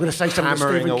think mother's of? house, I'm going to say something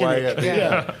hammering Stephen away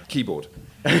Kinnock. at the keyboard.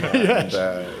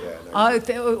 I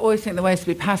always think the way is to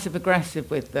be passive-aggressive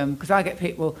with them, because I get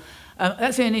people...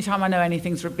 that's the only time I know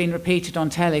anything's been repeated on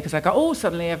telly, because I go, oh,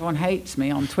 suddenly everyone hates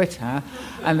me on Twitter,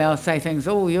 and they'll say things,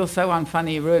 oh, you're so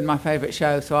unfunny, you ruined my favourite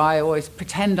show, so I always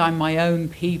pretend I'm my own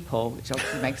people, which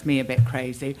obviously makes me a bit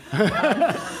crazy.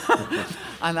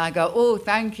 And I go, oh,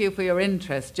 thank you for your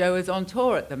interest. Jo is on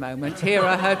tour at the moment. Here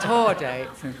are her tour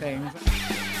dates and things.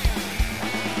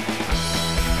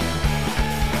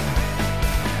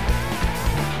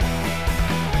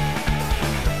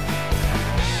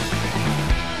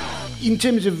 In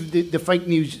terms of the fake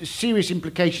news, serious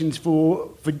implications for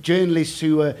journalists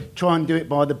who try and do it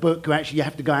by the book, who actually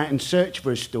have to go out and search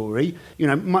for a story. You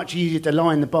know, much easier to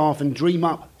lie in the bath and dream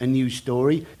up a news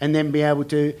story and then be able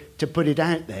to put it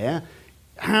out there.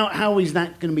 How is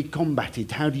that going to be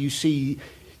combated? How do you see,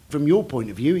 from your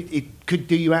point of view, it could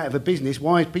do you out of a business?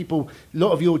 Why is a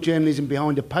lot of your journalism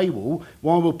behind a paywall?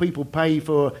 Why will people pay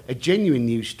for a genuine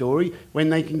news story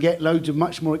when they can get loads of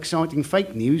much more exciting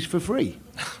fake news for free?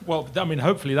 Well, I mean,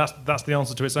 hopefully that's the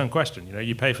answer to its own question. You know,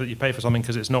 you pay for something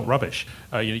because it's not rubbish.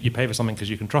 You pay for something because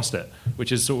you can trust it,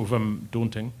 which is sort of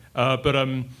daunting. But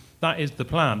that is the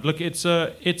plan. Look, it's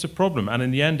a problem, and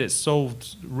in the end, it's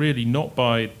solved really not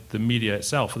by the media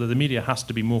itself. Although the media has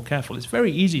to be more careful. It's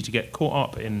very easy to get caught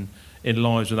up in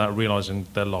lies without realising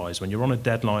they're lies. When you're on a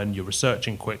deadline, you're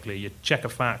researching quickly, you check a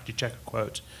fact, you check a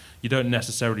quote. You don't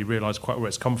necessarily realise quite where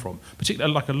it's come from.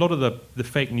 Particularly, like a lot of the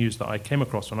fake news that I came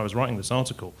across when I was writing this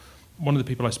article. One of the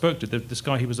people I spoke to, this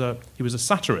guy, he was a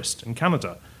satirist in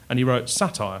Canada, and he wrote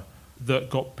satire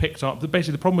that got picked up.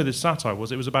 Basically, the problem with his satire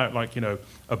was it was about, like, you know,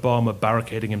 Obama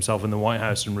barricading himself in the White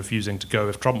House and refusing to go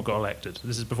if Trump got elected.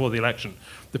 This is before the election.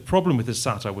 The problem with his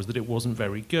satire was that it wasn't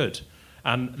very good.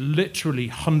 And literally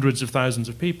hundreds of thousands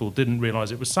of people didn't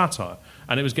realise it was satire,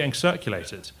 and it was getting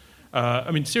circulated.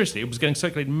 I mean, seriously, it was getting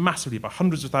circulated massively by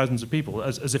hundreds of thousands of people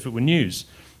as if it were news.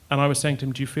 And I was saying to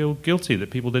him, do you feel guilty that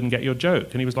people didn't get your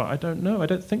joke? And he was like, I don't know, I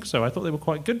don't think so. I thought they were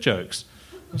quite good jokes.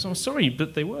 I was like, sorry,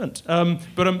 but they weren't.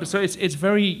 So it's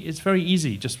very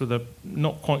easy, just with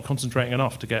not quite concentrating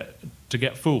enough to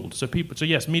get fooled. So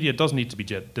yes, media does need to be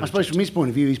diligent. I suppose from his point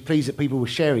of view, he's pleased that people were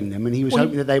sharing them, and he was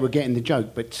hoping that they were getting the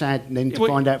joke. But sad then to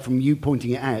find out from you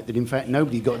pointing it out that in fact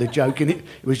nobody got the joke, and it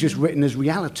was just written as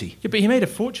reality. Yeah, but he made a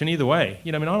fortune either way.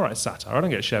 You know, I mean, I write satire. I don't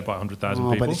get shared by 100,000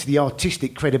 people. But it's the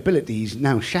artistic credibility. He's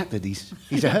now shattered. He's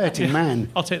a hurting man.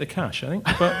 I'll take the cash, I think.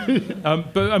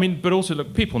 But also,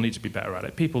 look, people need to be better at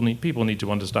it. People need to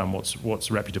understand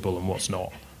what's reputable and what's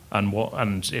not.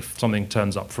 And if something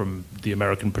turns up from the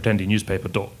American pretending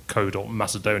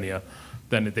newspaper.co.macedonia,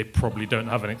 then they probably don't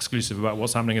have an exclusive about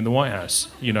what's happening in the White House,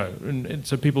 you know. And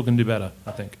so people can do better,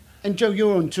 I think. And Jo,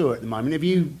 you're on tour at the moment. Have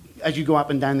you, as you go up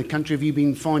and down the country, have you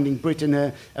been finding Britain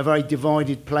a very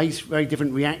divided place, very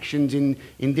different reactions in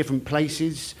different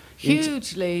places?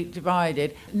 Hugely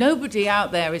divided. Nobody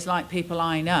out there is like people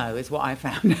I know, is what I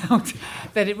found out.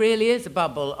 That it really is a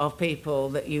bubble of people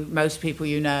that most people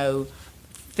you know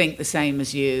think the same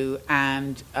as you,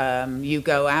 and you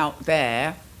go out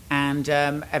there and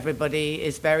everybody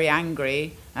is very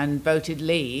angry and voted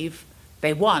leave.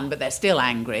 They won, but they're still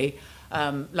angry.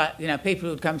 People who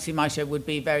would come see my show would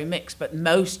be very mixed, but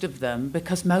most of them,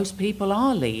 because most people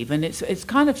are leave, and it's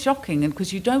kind of shocking, and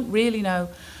because you don't really know.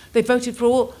 They voted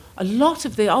for a lot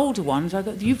of the older ones.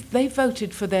 They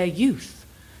voted for their youth.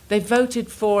 They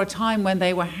voted for a time when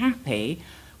they were happy,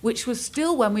 which was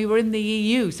still when we were in the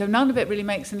EU. So none of it really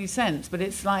makes any sense. But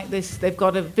it's like this: they've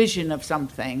got a vision of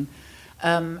something,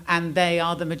 and they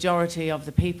are the majority of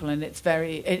the people, and it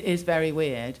is very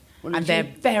weird. Well, and they're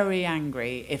very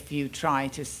angry if you try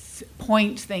to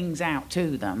point things out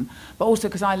to them. But also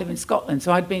because I live in Scotland,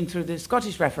 so I'd been through the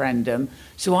Scottish referendum,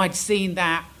 so I'd seen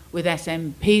that with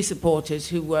SNP supporters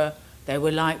who were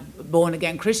like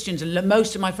born-again Christians, and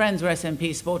most of my friends were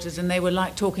SNP supporters, and they were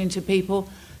like talking to people.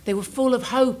 They were full of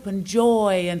hope and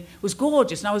joy, and it was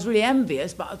gorgeous, and I was really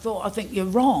envious, but I think you're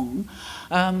wrong.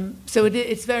 So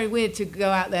it's very weird to go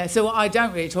out there. So I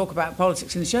don't really talk about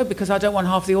politics in the show because I don't want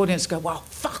half the audience to go, well,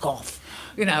 fuck off,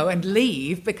 you know, and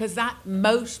leave, because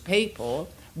most people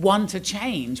want a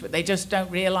change, but they just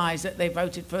don't realise that they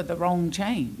voted for the wrong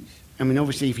change. I mean,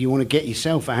 obviously, if you want to get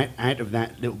yourself out of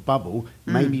that little bubble,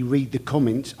 maybe read the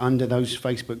comments under those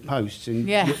Facebook posts, and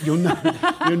you'll know.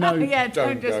 Yeah,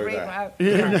 don't just read that.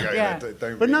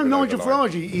 But no, Nigel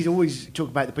Farage, he's always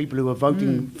talked about the people who were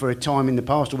voting for a time in the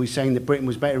past, always saying that Britain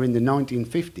was better in the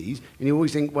 1950s, and you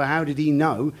always think, well, how did he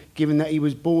know, given that he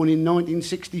was born in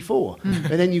 1964?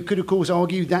 But then you could, of course,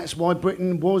 argue that's why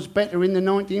Britain was better in the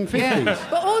 1950s. Yeah.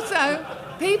 But also,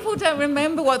 People don't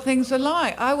remember what things were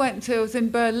like. I was in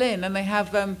Berlin, and they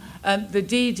have the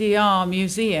DDR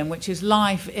Museum, which is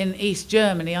life in East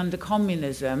Germany under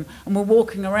communism, and we're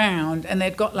walking around, and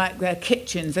they'd got like their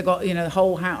kitchens, they've got, the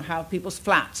whole how people's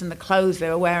flats and the clothes they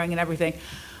were wearing and everything.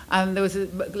 And there was a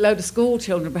load of school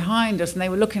children behind us, and they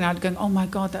were looking at it going, oh my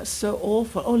God, that's so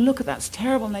awful. Oh, look, that's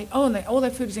terrible. And all their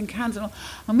food is in cans. And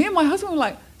me and my husband were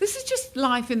like, this is just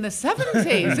life in the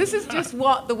 70s. This is just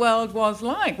what the world was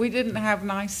like. We didn't have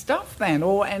nice stuff then,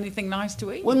 or anything nice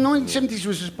to eat. Well, 1970s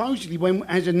was supposedly when,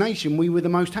 as a nation, we were the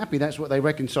most happy. That's what they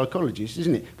reckon, psychologists,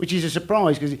 isn't it? Which is a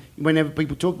surprise, because whenever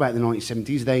people talk about the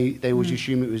 1970s, they always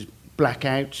assume it was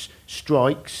blackouts,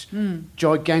 strikes,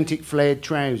 gigantic flared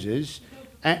trousers,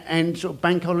 and sort of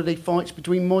bank holiday fights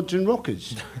between mods and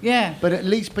rockers. Yeah. But at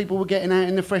least people were getting out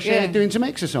in the fresh air doing some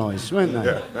exercise, weren't they?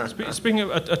 Yeah. Speaking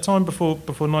of a time before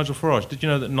Nigel Farage, did you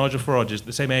know that Nigel Farage is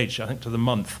the same age, I think, to the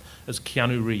month as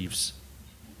Keanu Reeves?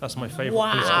 That's my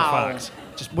favourite piece of fact.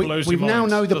 Just blows We your now mind,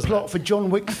 know the doesn't plot it? for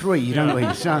John Wick 3, don't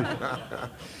we? So.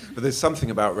 But there's something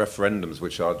about referendums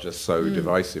which are just so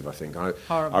divisive, I think.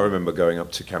 Horrible. I remember going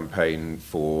up to campaign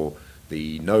for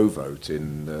the no vote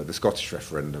in the Scottish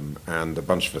referendum, and a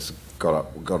bunch of us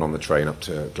got on the train up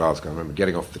to Glasgow. I remember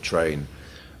getting off the train,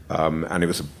 and it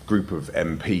was a group of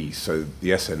MPs, so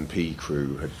the SNP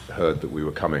crew had heard that we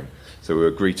were coming. So we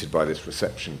were greeted by this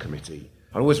reception committee.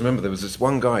 I always remember there was this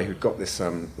one guy who'd got this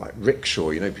like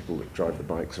rickshaw, people that drive the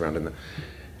bikes around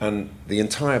and the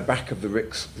entire back of the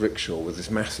rickshaw was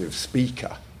this massive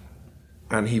speaker,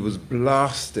 and he was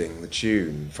blasting the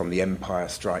tune from The Empire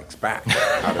Strikes Back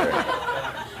out of it.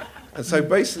 And so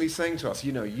basically saying to us,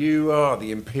 you are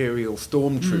the imperial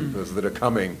stormtroopers that are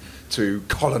coming to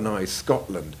colonise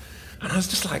Scotland. And I was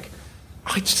just like,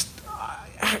 I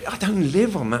don't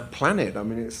live on that planet. I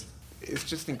mean, it's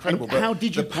just incredible. And how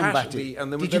did you combat it?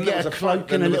 Did you get a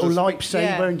cloak and a little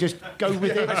lightsaber and just go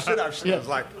with it? I should have. I was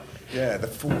like, yeah, the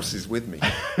force is with me.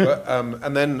 But,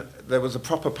 and then there was a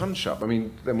proper punch-up. I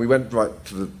mean, then we went right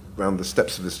around the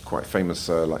steps of this quite famous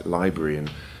library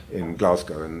in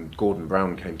Glasgow, and Gordon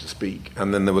Brown came to speak.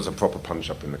 And then there was a proper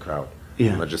punch-up in the crowd.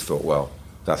 Yeah. And I just thought, well,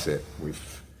 that's it.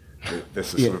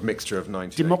 This is sort of mixture of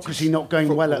 1980s democracy not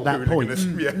going well at that point.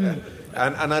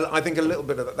 And I think a little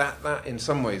bit of that in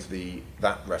some ways,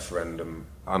 that referendum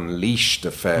unleashed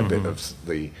a fair bit of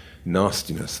the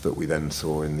nastiness that we then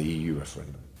saw in the EU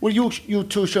referendum. Well, your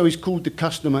tour show is called The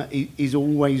Customer is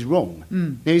Always Wrong.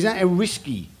 Now, is that a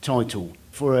risky title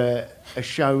for a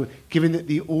show, given that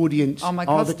the audience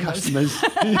are the customers?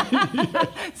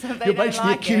 So you're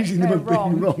basically accusing them of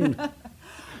being wrong.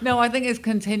 No, I think it's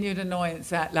continued annoyance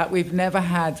that we've never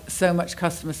had so much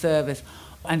customer service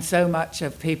and so much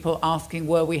of people asking,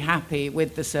 were we happy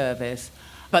with the service?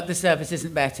 But the service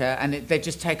isn't better, and they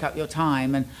just take up your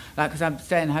time. And because I'm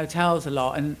staying in hotels a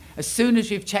lot, and as soon as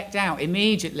you've checked out,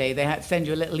 immediately they have to send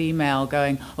you a little email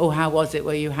going, oh, how was it?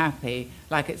 Were you happy?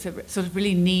 Like it's a sort of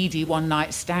really needy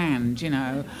one-night stand,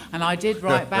 And I did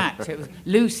write back to it was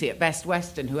Lucy at Best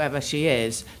Western, whoever she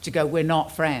is, to go, we're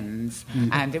not friends,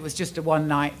 and it was just a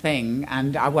one-night thing,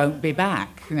 and I won't be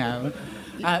back,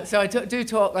 So I do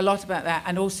talk a lot about that,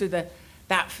 and also the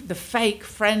fake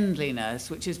friendliness,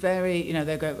 which is very,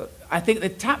 they go. I think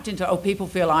they've tapped into. People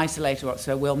feel isolated,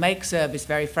 so we'll make service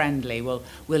very friendly. We'll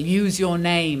use your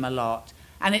name a lot,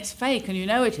 and it's fake, and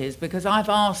it is because I've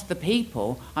asked the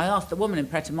people. I asked the woman in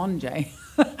Pret-a-Manger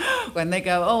when they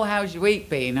go, "Oh, how's your week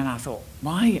been?" And I thought,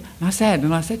 why? And I said to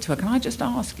her, "Can I just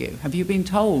ask you? Have you been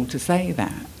told to say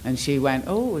that?" And she went,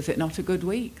 "Oh, is it not a good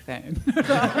week then?" But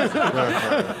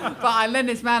then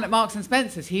this man at Marks and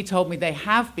Spencer's, he told me they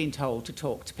have been told to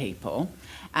talk to people.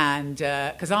 And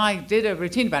because I did a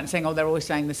routine about it saying, oh, they're always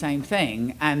saying the same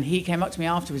thing. And he came up to me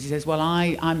afterwards. He says, well,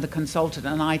 I'm the consultant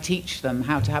and I teach them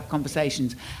how to have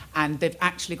conversations. And they've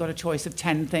actually got a choice of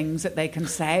 10 things that they can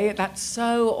say. That's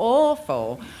so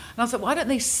awful. And I was like, why don't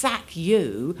they sack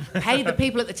you, pay the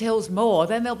people at the tills more,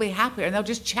 then they'll be happier and they'll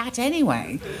just chat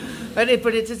anyway. But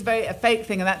it's just a fake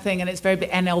thing and that thing. And it's very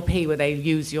bit NLP where they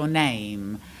use your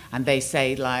name and they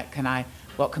say, like,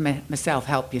 what can myself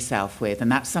help yourself with?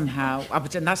 And that's somehow,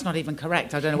 and that's not even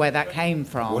correct. I don't know where that came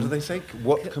from. What do they say?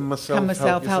 What can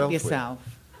myself help yourself?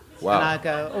 Wow. And I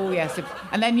go, oh, yes.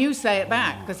 And then you say it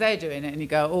back, because they're doing it, and you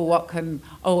go,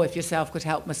 if yourself could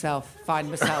help myself, find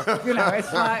myself.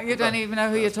 It's like you don't even know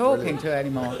who you're talking to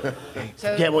anymore.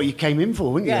 So, get what you came in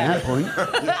for, wouldn't you, at that point?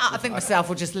 I think myself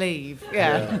will just leave,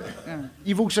 yeah.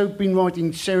 You've also been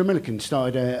writing, Sarah Millican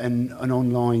started an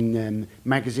online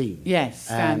magazine. Yes,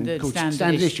 called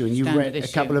Standard Issue, and you've read a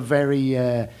couple of very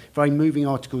moving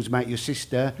articles about your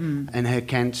sister and her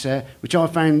cancer, which I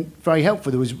found very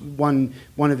helpful. There was one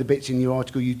of the bits in your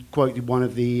article, you quoted one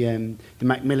of the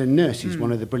Macmillan nurses,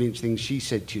 one of the brilliant things she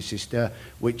said to your sister,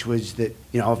 which was that,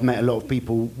 I've met a lot of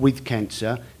people with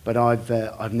cancer, but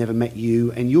I've never met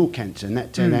you and your cancer, and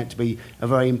that turned out to be a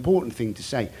very important thing to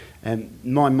say.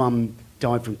 My mum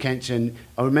died from cancer, and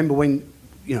I remember when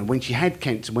she had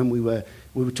cancer, when we were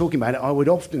talking about it, I would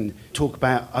often talk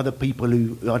about other people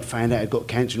who I'd found out had got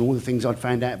cancer and all the things I'd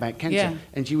found out about cancer. Yeah.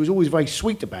 And she was always very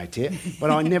sweet about it,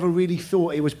 but I never really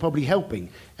thought it was probably helping.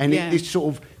 And this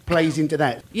sort of plays into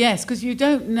that. Yes, because you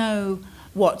don't know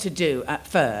what to do at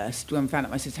first when we found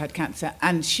out my sister had cancer.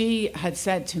 And she had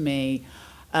said to me,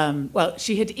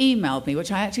 she had emailed me,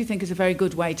 which I actually think is a very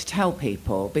good way to tell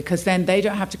people, because then they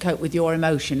don't have to cope with your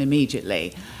emotion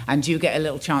immediately, and you get a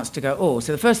little chance to go, oh.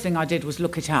 So the first thing I did was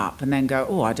look it up and then go,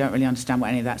 oh, I don't really understand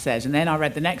what any of that says. And then I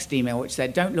read the next email, which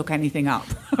said, don't look anything up,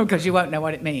 because you won't know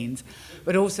what it means.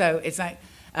 But also, it's like,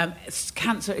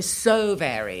 cancer is so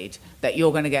varied that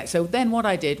you're going to get... So then what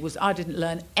I did was I didn't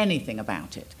learn anything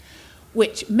about it,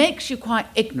 which makes you quite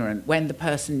ignorant when the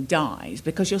person dies,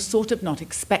 because you're sort of not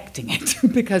expecting it,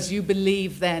 because you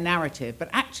believe their narrative. But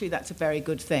actually that's a very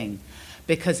good thing,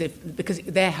 because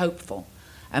they're hopeful.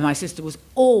 And my sister was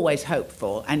always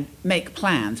hopeful and make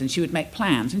plans, and she would make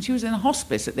plans. And she was in a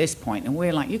hospice at this point, and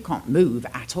we're like, you can't move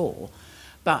at all.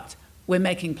 But we're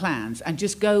making plans, and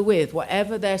just go with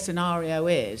whatever their scenario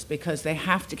is, because they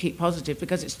have to keep positive,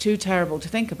 because it's too terrible to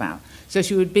think about. So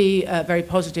she would be very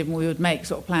positive, and we would make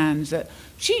sort of plans that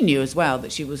she knew as well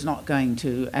that she was not going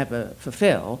to ever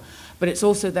fulfill. But it's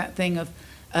also that thing of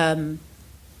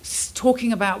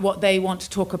talking about what they want to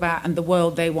talk about and the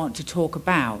world they want to talk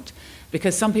about.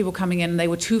 Because some people coming in, they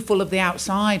were too full of the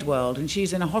outside world, and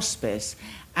she's in a hospice.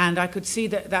 And I could see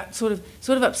that sort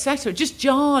of upset her, just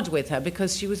jarred with her,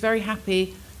 because she was very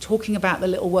happy talking about the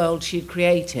little world she'd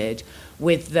created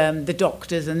with the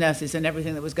doctors and nurses and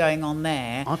everything that was going on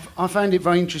there. I found it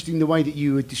very interesting the way that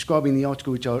you were describing the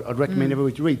article, which I'd recommend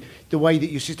everybody to read, the way that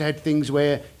your sister had things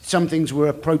where some things were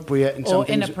appropriate and some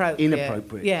things were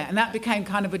inappropriate. Yeah, and that became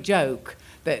kind of a joke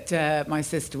that my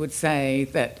sister would say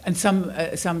that, and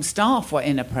some staff were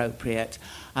inappropriate.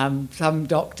 Some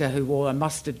doctor who wore a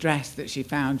mustard dress that she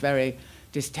found very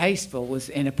distasteful was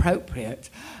inappropriate.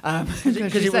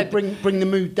 Because it would bring the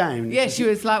mood down. Yeah, she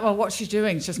was like, well, what's she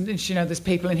doing? Didn't she know there's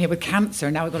people in here with cancer,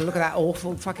 and now we've got to look at that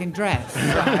awful fucking dress,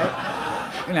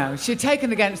 right? She'd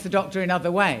taken against the doctor in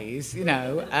other ways,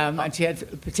 and she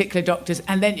had particular doctors.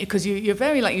 And then, because you're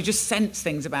very, you just sense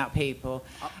things about people.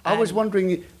 I was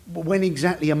wondering when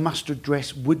exactly a mustard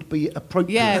dress would be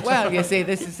appropriate. Yeah, well, you see,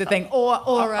 this is the thing.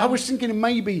 I was thinking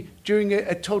maybe during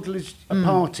a toddler's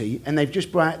party, and they've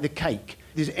just brought out the cake,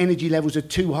 his energy levels are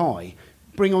too high.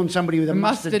 Bring on somebody with a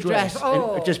mustard dress.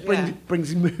 And it just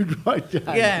brings the mood right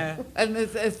down. Yeah, and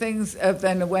there's things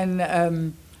then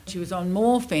when... she was on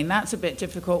morphine. That's a bit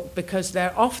difficult because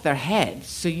they're off their heads.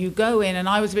 So you go in, and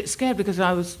I was a bit scared because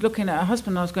I was looking at her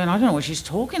husband and I was going, I don't know what she's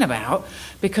talking about,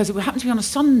 because it happened to be on a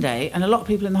Sunday and a lot of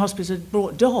people in the hospice had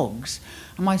brought dogs.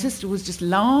 And my sister was just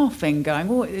laughing, going,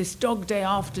 oh, it's dog day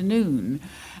afternoon.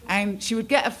 And she would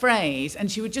get a phrase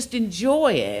and she would just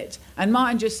enjoy it. And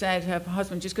Martin just said, her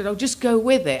husband just goes, oh, just go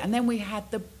with it. And then we had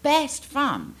the best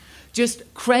fun. Just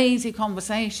crazy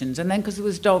conversations. And then because there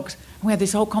was dogs, we had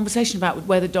this whole conversation about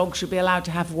whether dogs should be allowed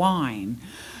to have wine.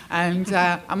 And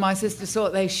my sister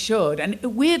thought they should. And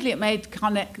weirdly,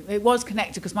 it was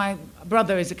connected because my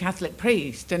brother is a Catholic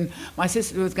priest, and my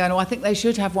sister was going, oh, I think they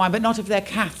should have wine, but not if they're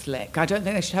Catholic. I don't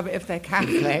think they should have it if they're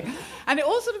Catholic. And it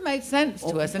all sort of made sense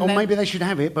to us. And then, maybe they should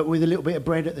have it, but with a little bit of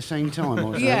bread at the same time.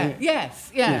 Or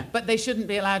Yeah. But they shouldn't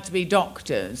be allowed to be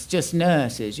doctors, just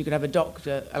nurses. You could have a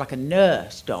doctor, like a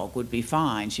nurse dog would be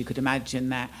fine. She could imagine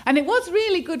that. And it was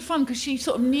really good fun because she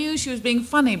sort of knew she was being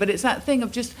funny, but it's that thing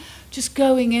of just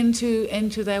going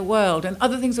into their world. And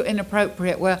other things that were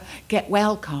inappropriate were get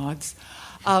well cards.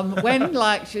 When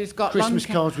she's got Christmas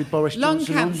cards with Boris lung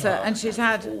Johnson cancer and she's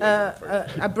had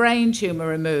a brain tumour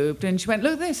removed, and she went,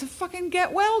 look, there's a fucking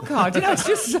get well card.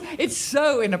 It's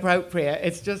so inappropriate.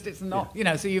 It's not,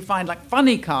 so you find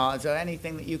funny cards or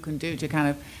anything that you can do to kind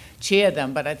of cheer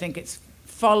them. But I think it's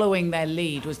following their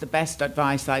lead was the best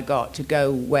advice I got, to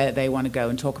go where they want to go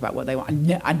and talk about what they want,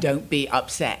 and don't be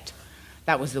upset.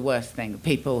 That was the worst thing.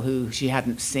 People who she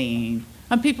hadn't seen.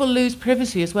 And people lose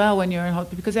privacy as well when you're in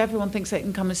hospital, because everyone thinks they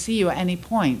can come and see you at any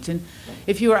point. And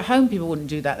if you were at home, people wouldn't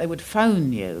do that. They would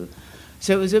phone you.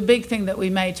 So it was a big thing that we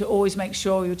made, to always make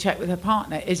sure you check with her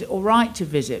partner. Is it all right to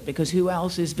visit? Because who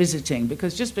else is visiting?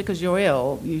 Because just because you're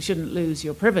ill, you shouldn't lose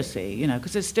your privacy,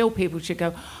 because there's still people who should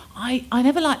go, I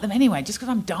never like them anyway, just because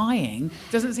I'm dying.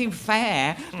 Doesn't seem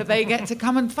fair that they get to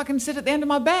come and fucking sit at the end of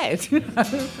my bed.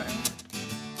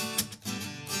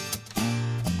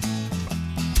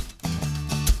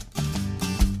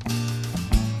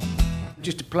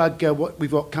 just to plug what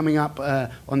we've got coming up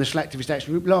on the Slacktivist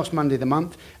Action Group, last Monday of the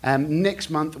month. Next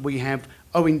month we have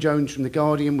Owen Jones from The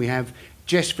Guardian, we have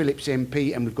Jess Phillips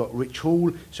MP, and we've got Rich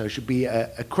Hall, so it should be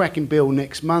a cracking bill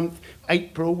next month.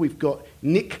 April, we've got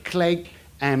Nick Clegg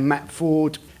and Matt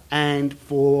Ford, and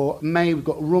for May, we've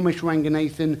got Ramesh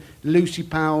Ranganathan, Lucy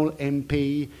Powell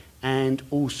MP, and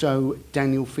also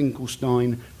Daniel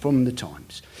Finkelstein from The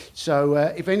Times. So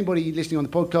if anybody listening on the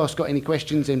podcast got any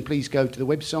questions, then please go to the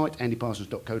website,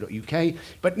 andyparsons.co.uk.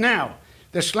 But now,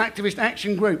 the Slacktivist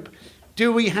Action Group.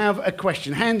 Do we have a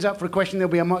question? Hands up for a question.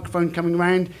 There'll be a microphone coming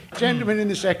round. Gentlemen in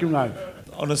the second row.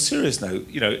 On a serious note,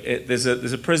 there's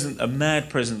a president, a mad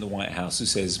president of the White House who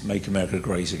says, "Make America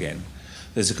Great Again."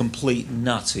 There's a complete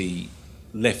nutty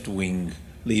left-wing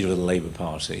leader of the Labour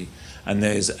Party, and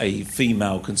there's a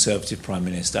female Conservative Prime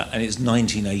Minister, and it's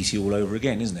 1980 all over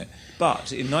again, isn't it?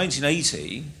 But in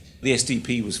 1980, the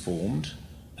SDP was formed,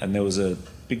 and there was a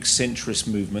big centrist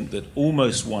movement that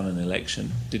almost won an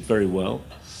election, did very well.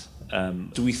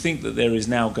 Do we think that there is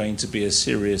now going to be a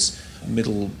serious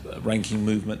middle-ranking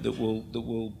movement that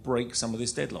will break some of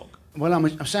this deadlock? Well,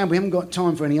 I'm saying we haven't got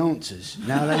time for any answers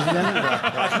now, ladies and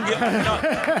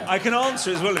gentlemen. I can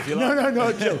answer as well if you like. No,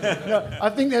 not at all. No, I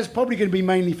think that's probably going to be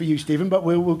mainly for you, Stephen, but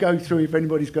we'll go through if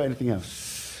anybody's got anything else.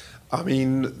 I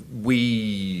mean,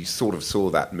 we sort of saw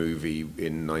that movie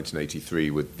in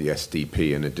 1983 with the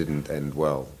SDP, and it didn't end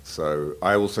well. So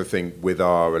I also think with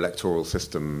our electoral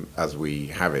system as we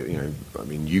have it,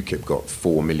 UKIP got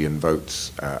 4 million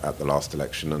votes at the last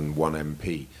election and 1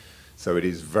 MP. So it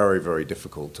is very, very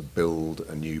difficult to build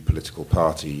a new political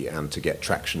party and to get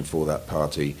traction for that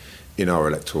party in our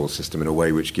electoral system in a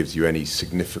way which gives you any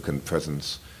significant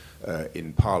presence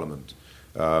in Parliament.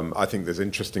 I think there's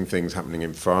interesting things happening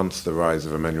in France, the rise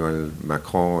of Emmanuel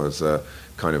Macron as a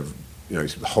kind of,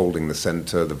 holding the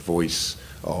centre, the voice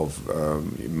of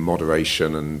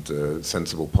moderation and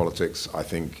sensible politics, I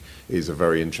think is a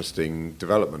very interesting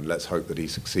development. Let's hope that he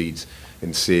succeeds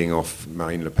in seeing off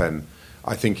Marine Le Pen.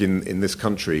 I think in this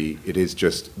country, it is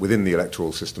just, within the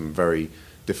electoral system, very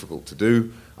difficult to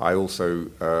do. I also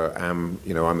I'm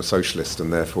a socialist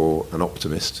and therefore an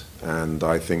optimist, and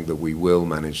I think that we will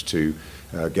manage to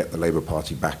get the Labour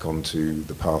Party back onto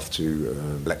the path to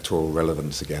electoral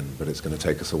relevance again, but it's going to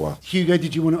take us a while. Hugo,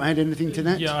 did you want to add anything to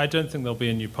that? Yeah, I don't think there'll be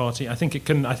a new party. I think it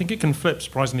can flip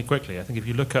surprisingly quickly. I think if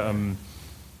you look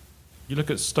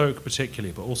at Stoke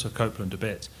particularly, but also Copeland a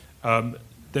bit,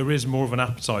 there is more of an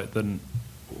appetite than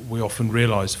we often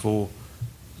realise for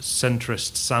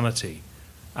centrist sanity.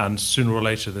 And sooner or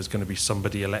later, there's going to be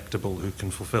somebody electable who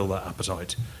can fulfil that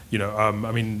appetite.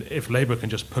 If Labour can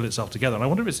just pull itself together, and I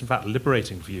wonder if it's in fact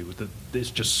liberating for you that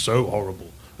it's just so horrible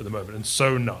at the moment and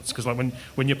so nuts. Because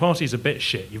when your party's a bit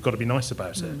shit, you've got to be nice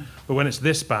about it. But when it's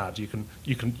this bad, you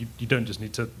don't just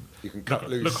need to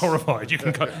look horrified. You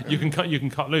can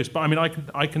cut loose. But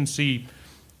I can see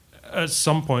at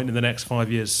some point in the next 5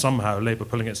 years somehow Labour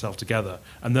pulling itself together,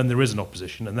 and then there is an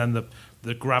opposition, and then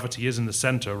the gravity is in the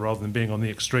centre rather than being on the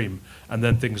extreme, and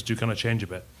then things do kind of change a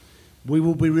bit. We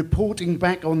will be reporting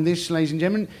back on this, ladies and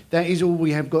gentlemen. That is all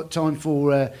we have got time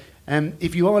for.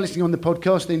 If you are listening on the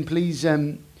podcast, then please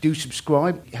do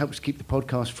subscribe. It helps keep the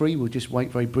podcast free. We'll just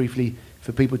wait very briefly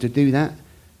for people to do that.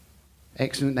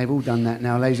 Excellent. They've all done that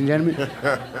now, ladies and gentlemen.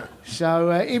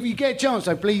 So if you get a chance,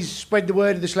 though, please spread the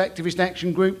word of the Slacktivist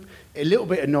Action Group. A little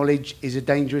bit of knowledge is a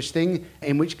dangerous thing,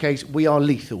 in which case we are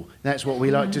lethal. That's what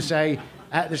we like to say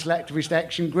at the Slacktivist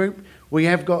Action Group. We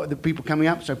have got the people coming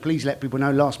up, so please let people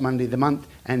know last Monday of the month,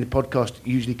 and the podcast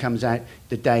usually comes out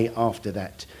the day after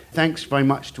that. Thanks very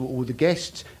much to all the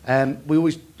guests. We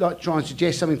always like to try and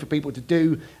suggest something for people to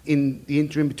do in the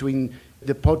interim between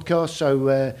the podcast. So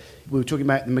we were talking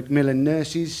about the Macmillan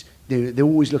nurses. They're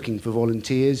always looking for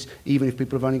volunteers, even if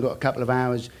people have only got a couple of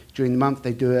hours during the month.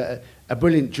 They do a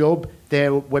brilliant job.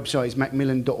 Their website is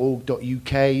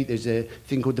macmillan.org.uk. There's a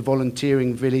thing called the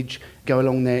Volunteering Village. Go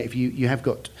along there if you have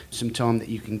got some time that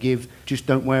you can give. Just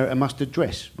don't wear a mustard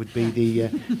dress would be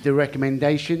the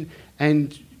recommendation.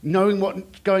 And knowing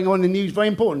what's going on in the news is very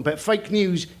important, but fake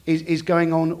news is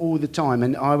going on all the time,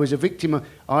 and I was a victim of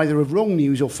either of wrong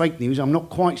news or fake news. I'm not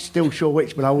quite still sure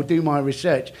which, but I will do my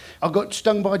research. I got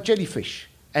stung by a jellyfish,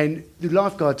 and the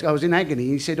lifeguard, I was in agony,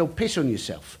 and he said, "Oh, piss on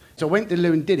yourself." So I went to the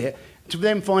loo and did it, to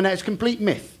then find out it's complete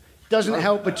myth. Doesn't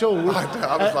help at all. I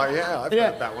was like, I've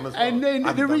heard that one as well. And then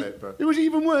it was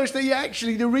even worse that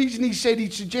the reason he said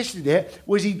he'd suggested it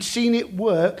was he'd seen it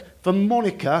work for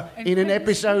Monica in an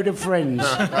episode of Friends.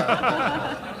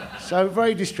 So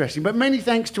very distressing. But many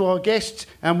thanks to our guests,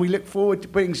 and we look forward to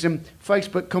putting some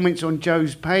Facebook comments on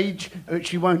Jo's page, which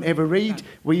she won't ever read.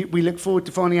 We look forward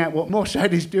to finding out what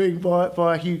Mossad is doing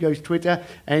via Hugo's Twitter.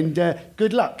 And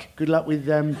good luck. Good luck with...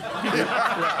 Good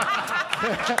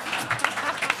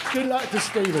luck to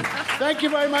Stephen. Thank you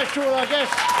very much to all our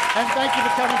guests, and thank you for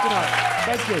coming tonight.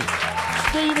 Thank you.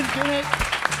 Stephen Kinnock,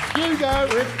 Hugo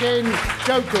Rifkin,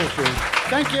 Jo Caulfield.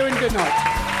 Thank you and good night.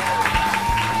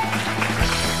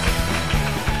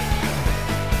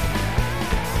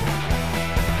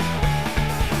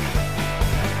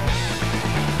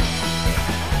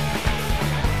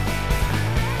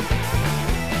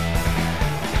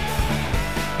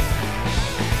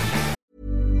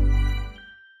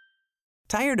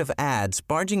 Tired of ads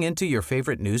barging into your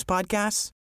favorite news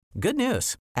podcasts? Good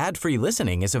news. Ad-free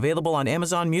listening is available on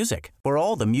Amazon Music for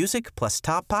all the music plus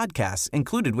top podcasts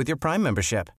included with your Prime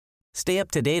membership. Stay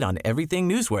up to date on everything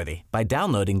newsworthy by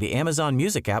downloading the Amazon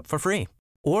Music app for free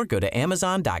or go to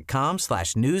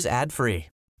amazon.com/news ad free.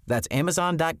 That's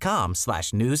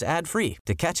amazon.com/news ad free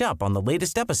to catch up on the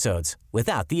latest episodes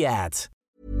without the ads.